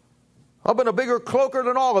 I've been a bigger cloaker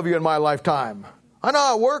than all of you in my lifetime. I know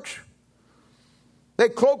how it works. They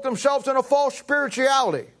cloak themselves in a false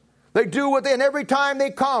spirituality. They do what they, and every time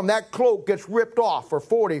they come, that cloak gets ripped off for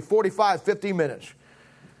 40, 45, 50 minutes.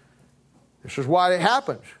 This is why it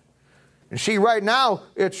happens. And see, right now,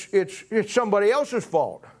 it's somebody else's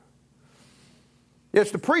fault.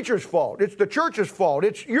 It's the preacher's fault. It's the church's fault.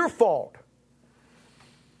 It's your fault.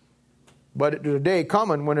 But there's a day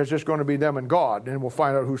coming when it's just going to be them and God, and we'll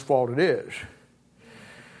find out whose fault it is.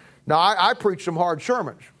 Now, I preach some hard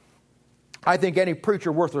sermons. I think any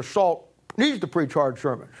preacher worth their salt needs to preach hard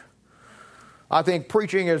sermons. I think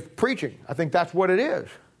preaching is preaching. I think that's what it is.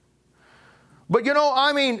 But you know,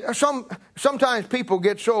 I mean, sometimes people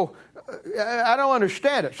get so, I don't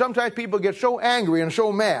understand it. Sometimes people get so angry and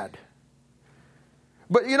so mad.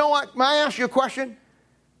 But you know what? May I ask you a question?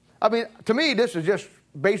 I mean, to me, this is just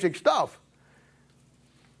basic stuff.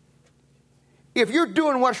 If you're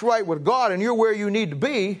doing what's right with God and you're where you need to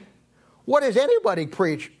be, what does anybody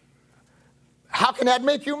preach? How can that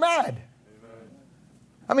make you mad?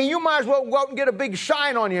 I mean, you might as well go out and get a big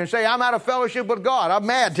sign on you and say, I'm out of fellowship with God. I'm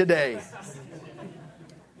mad today.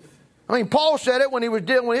 I mean, Paul said it when he was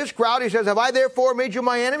dealing with his crowd. He says, have I therefore made you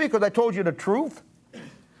my enemy because I told you the truth?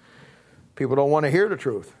 People don't want to hear the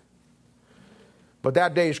truth. But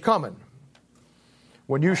that day is coming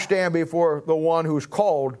when you stand before the one who's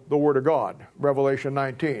called the Word of God, Revelation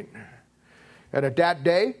 19. And at that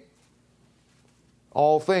day,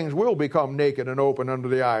 all things will become naked and open under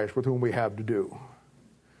the eyes with whom we have to do.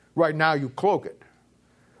 Right now, you cloak it.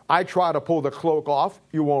 I try to pull the cloak off.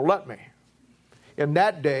 You won't let me. In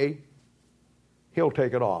that day, he'll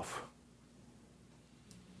take it off.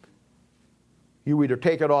 You either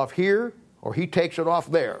take it off here or he takes it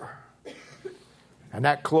off there. And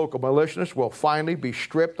that cloak of maliciousness will finally be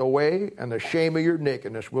stripped away and the shame of your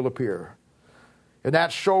nakedness will appear. In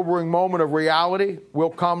that sobering moment of reality, we'll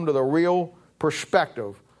come to the real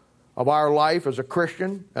perspective of our life as a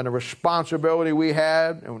Christian and the responsibility we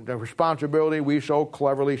had and the responsibility we so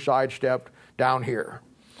cleverly sidestepped down here.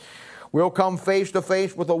 We'll come face to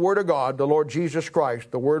face with the Word of God, the Lord Jesus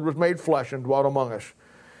Christ. The Word was made flesh and dwelt among us.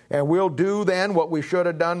 And we'll do then what we should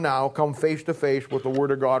have done now, come face to face with the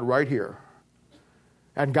Word of God right here.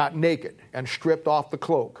 And got naked and stripped off the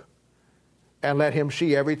cloak. And let Him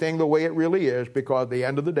see everything the way it really is, because at the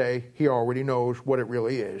end of the day, He already knows what it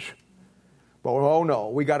really is. But oh no,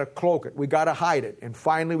 we got to cloak it. We got to hide it. And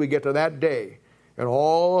finally we get to that day, and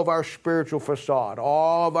all of our spiritual facade,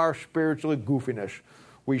 all of our spiritual goofiness,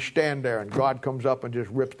 we stand there and God comes up and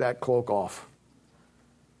just rips that cloak off.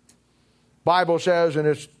 Bible says, and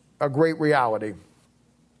it's a great reality,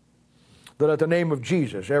 that at the name of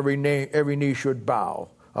Jesus, every knee should bow,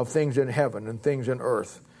 of things in heaven and things in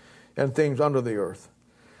earth and things under the earth.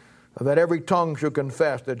 That every tongue should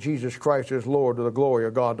confess that Jesus Christ is Lord, to the glory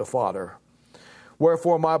of God the Father.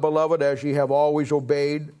 Wherefore, my beloved, as ye have always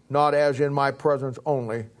obeyed, not as in my presence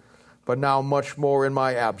only, but now much more in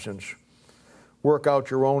my absence, work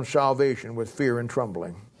out your own salvation with fear and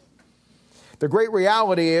trembling. The great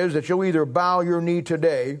reality is that you'll either bow your knee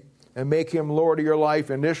today and make Him Lord of your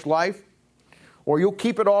life in this life, or you'll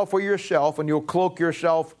keep it all for yourself and you'll cloak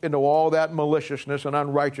yourself into all that maliciousness and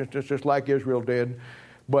unrighteousness just like Israel did.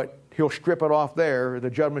 But He'll strip it off there, the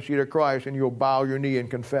judgment seat of Christ, and you'll bow your knee and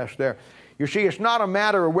confess there. You see, it's not a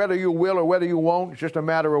matter of whether you will or whether you won't. It's just a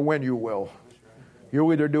matter of when you will.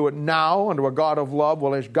 You'll either do it now under a God of love,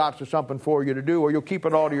 well, He's got something for you to do, or you'll keep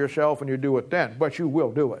it all to yourself and you do it then. But you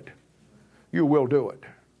will do it. You will do it.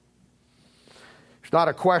 It's not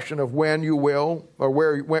a question of when you will or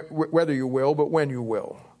whether you will, but when you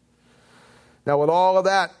will. Now, with all of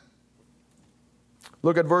that,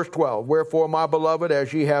 look at verse 12. Wherefore, my beloved,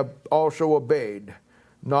 as ye have also obeyed,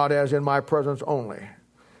 not as in my presence only,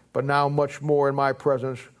 but now much more in my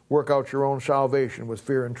presence, work out your own salvation with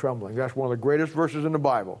fear and trembling. That's one of the greatest verses in the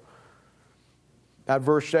Bible. That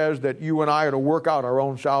verse says that you and I are to work out our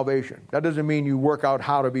own salvation. That doesn't mean you work out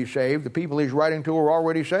how to be saved. The people he's writing to are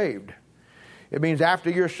already saved. It means after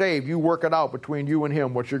you're saved, you work it out between you and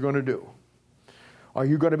Him what you're going to do. Are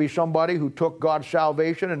you going to be somebody who took God's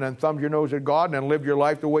salvation and then thumbed your nose at God and then lived your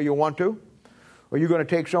life the way you want to? Are you going to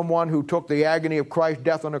take someone who took the agony of Christ's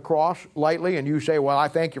death on the cross lightly and you say, well, I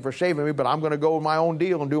thank you for saving me, but I'm going to go with my own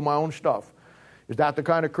deal and do my own stuff? Is that the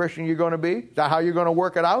kind of Christian you're going to be? Is that how you're going to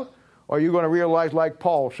work it out? Or are you going to realize, like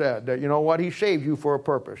Paul said, that you know what? He saved you for a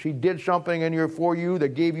purpose. He did something for you that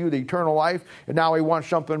gave you the eternal life, and now He wants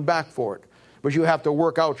something back for it. But you have to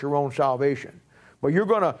work out your own salvation. But you're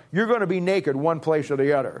going to be naked one place or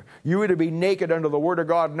the other. You either be naked under the Word of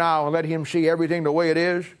God now and let Him see everything the way it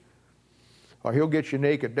is, or He'll get you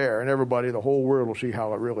naked there, and everybody, the whole world will see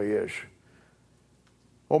how it really is.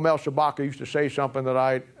 Old Mel Sabaka used to say something that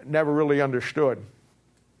I never really understood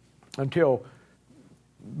until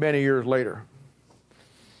many years later.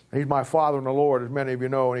 He's my father in the Lord, as many of you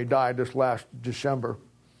know, and he died this last December.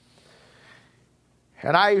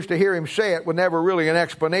 And I used to hear him say it with never really an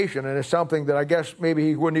explanation, and it's something that I guess maybe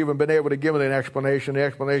he wouldn't even been able to give it an explanation. The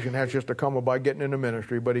explanation has just to come about getting into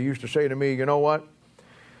ministry. But he used to say to me, you know what?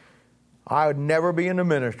 I would never be in the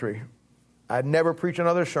ministry. I'd never preach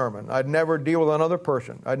another sermon. I'd never deal with another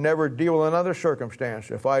person. I'd never deal with another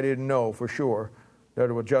circumstance if I didn't know for sure that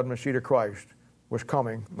the judgment seat of Christ was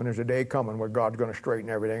coming, when there's a day coming where God's going to straighten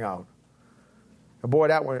everything out. And boy,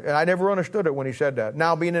 that one, I never understood it when he said that.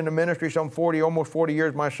 Now, being in the ministry almost 40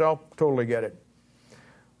 years myself, totally get it.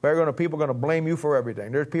 People are going to blame you for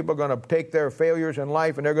everything. There's people going to take their failures in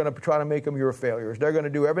life and they're going to try to make them your failures. They're going to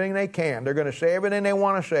do everything they can. They're going to say everything they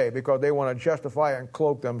want to say because they want to justify and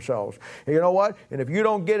cloak themselves. And you know what? And if you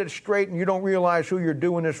don't get it straight and you don't realize who you're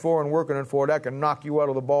doing this for and working it for, that can knock you out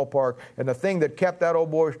of the ballpark. And the thing that kept that old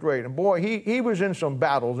boy straight, and boy, he was in some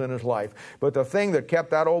battles in his life, but the thing that kept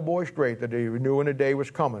that old boy straight, that he knew when the day was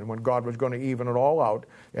coming, when God was going to even it all out,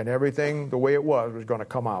 and everything the way it was going to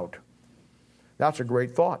come out. That's a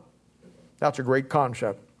great thought. That's a great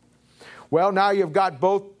concept. Well, now you've got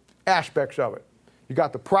both aspects of it. You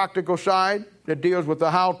got the practical side that deals with the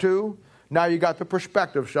how-to. Now you got the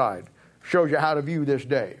perspective side. Shows you how to view this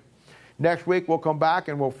day. Next week we'll come back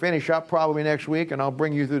and we'll finish up probably next week, and I'll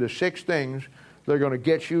bring you through the 6 things that are going to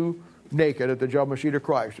get you naked at the judgment seat of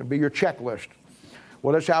Christ and be your checklist.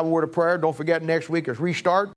 Well, let's have a word of prayer. Don't forget next week is Restart.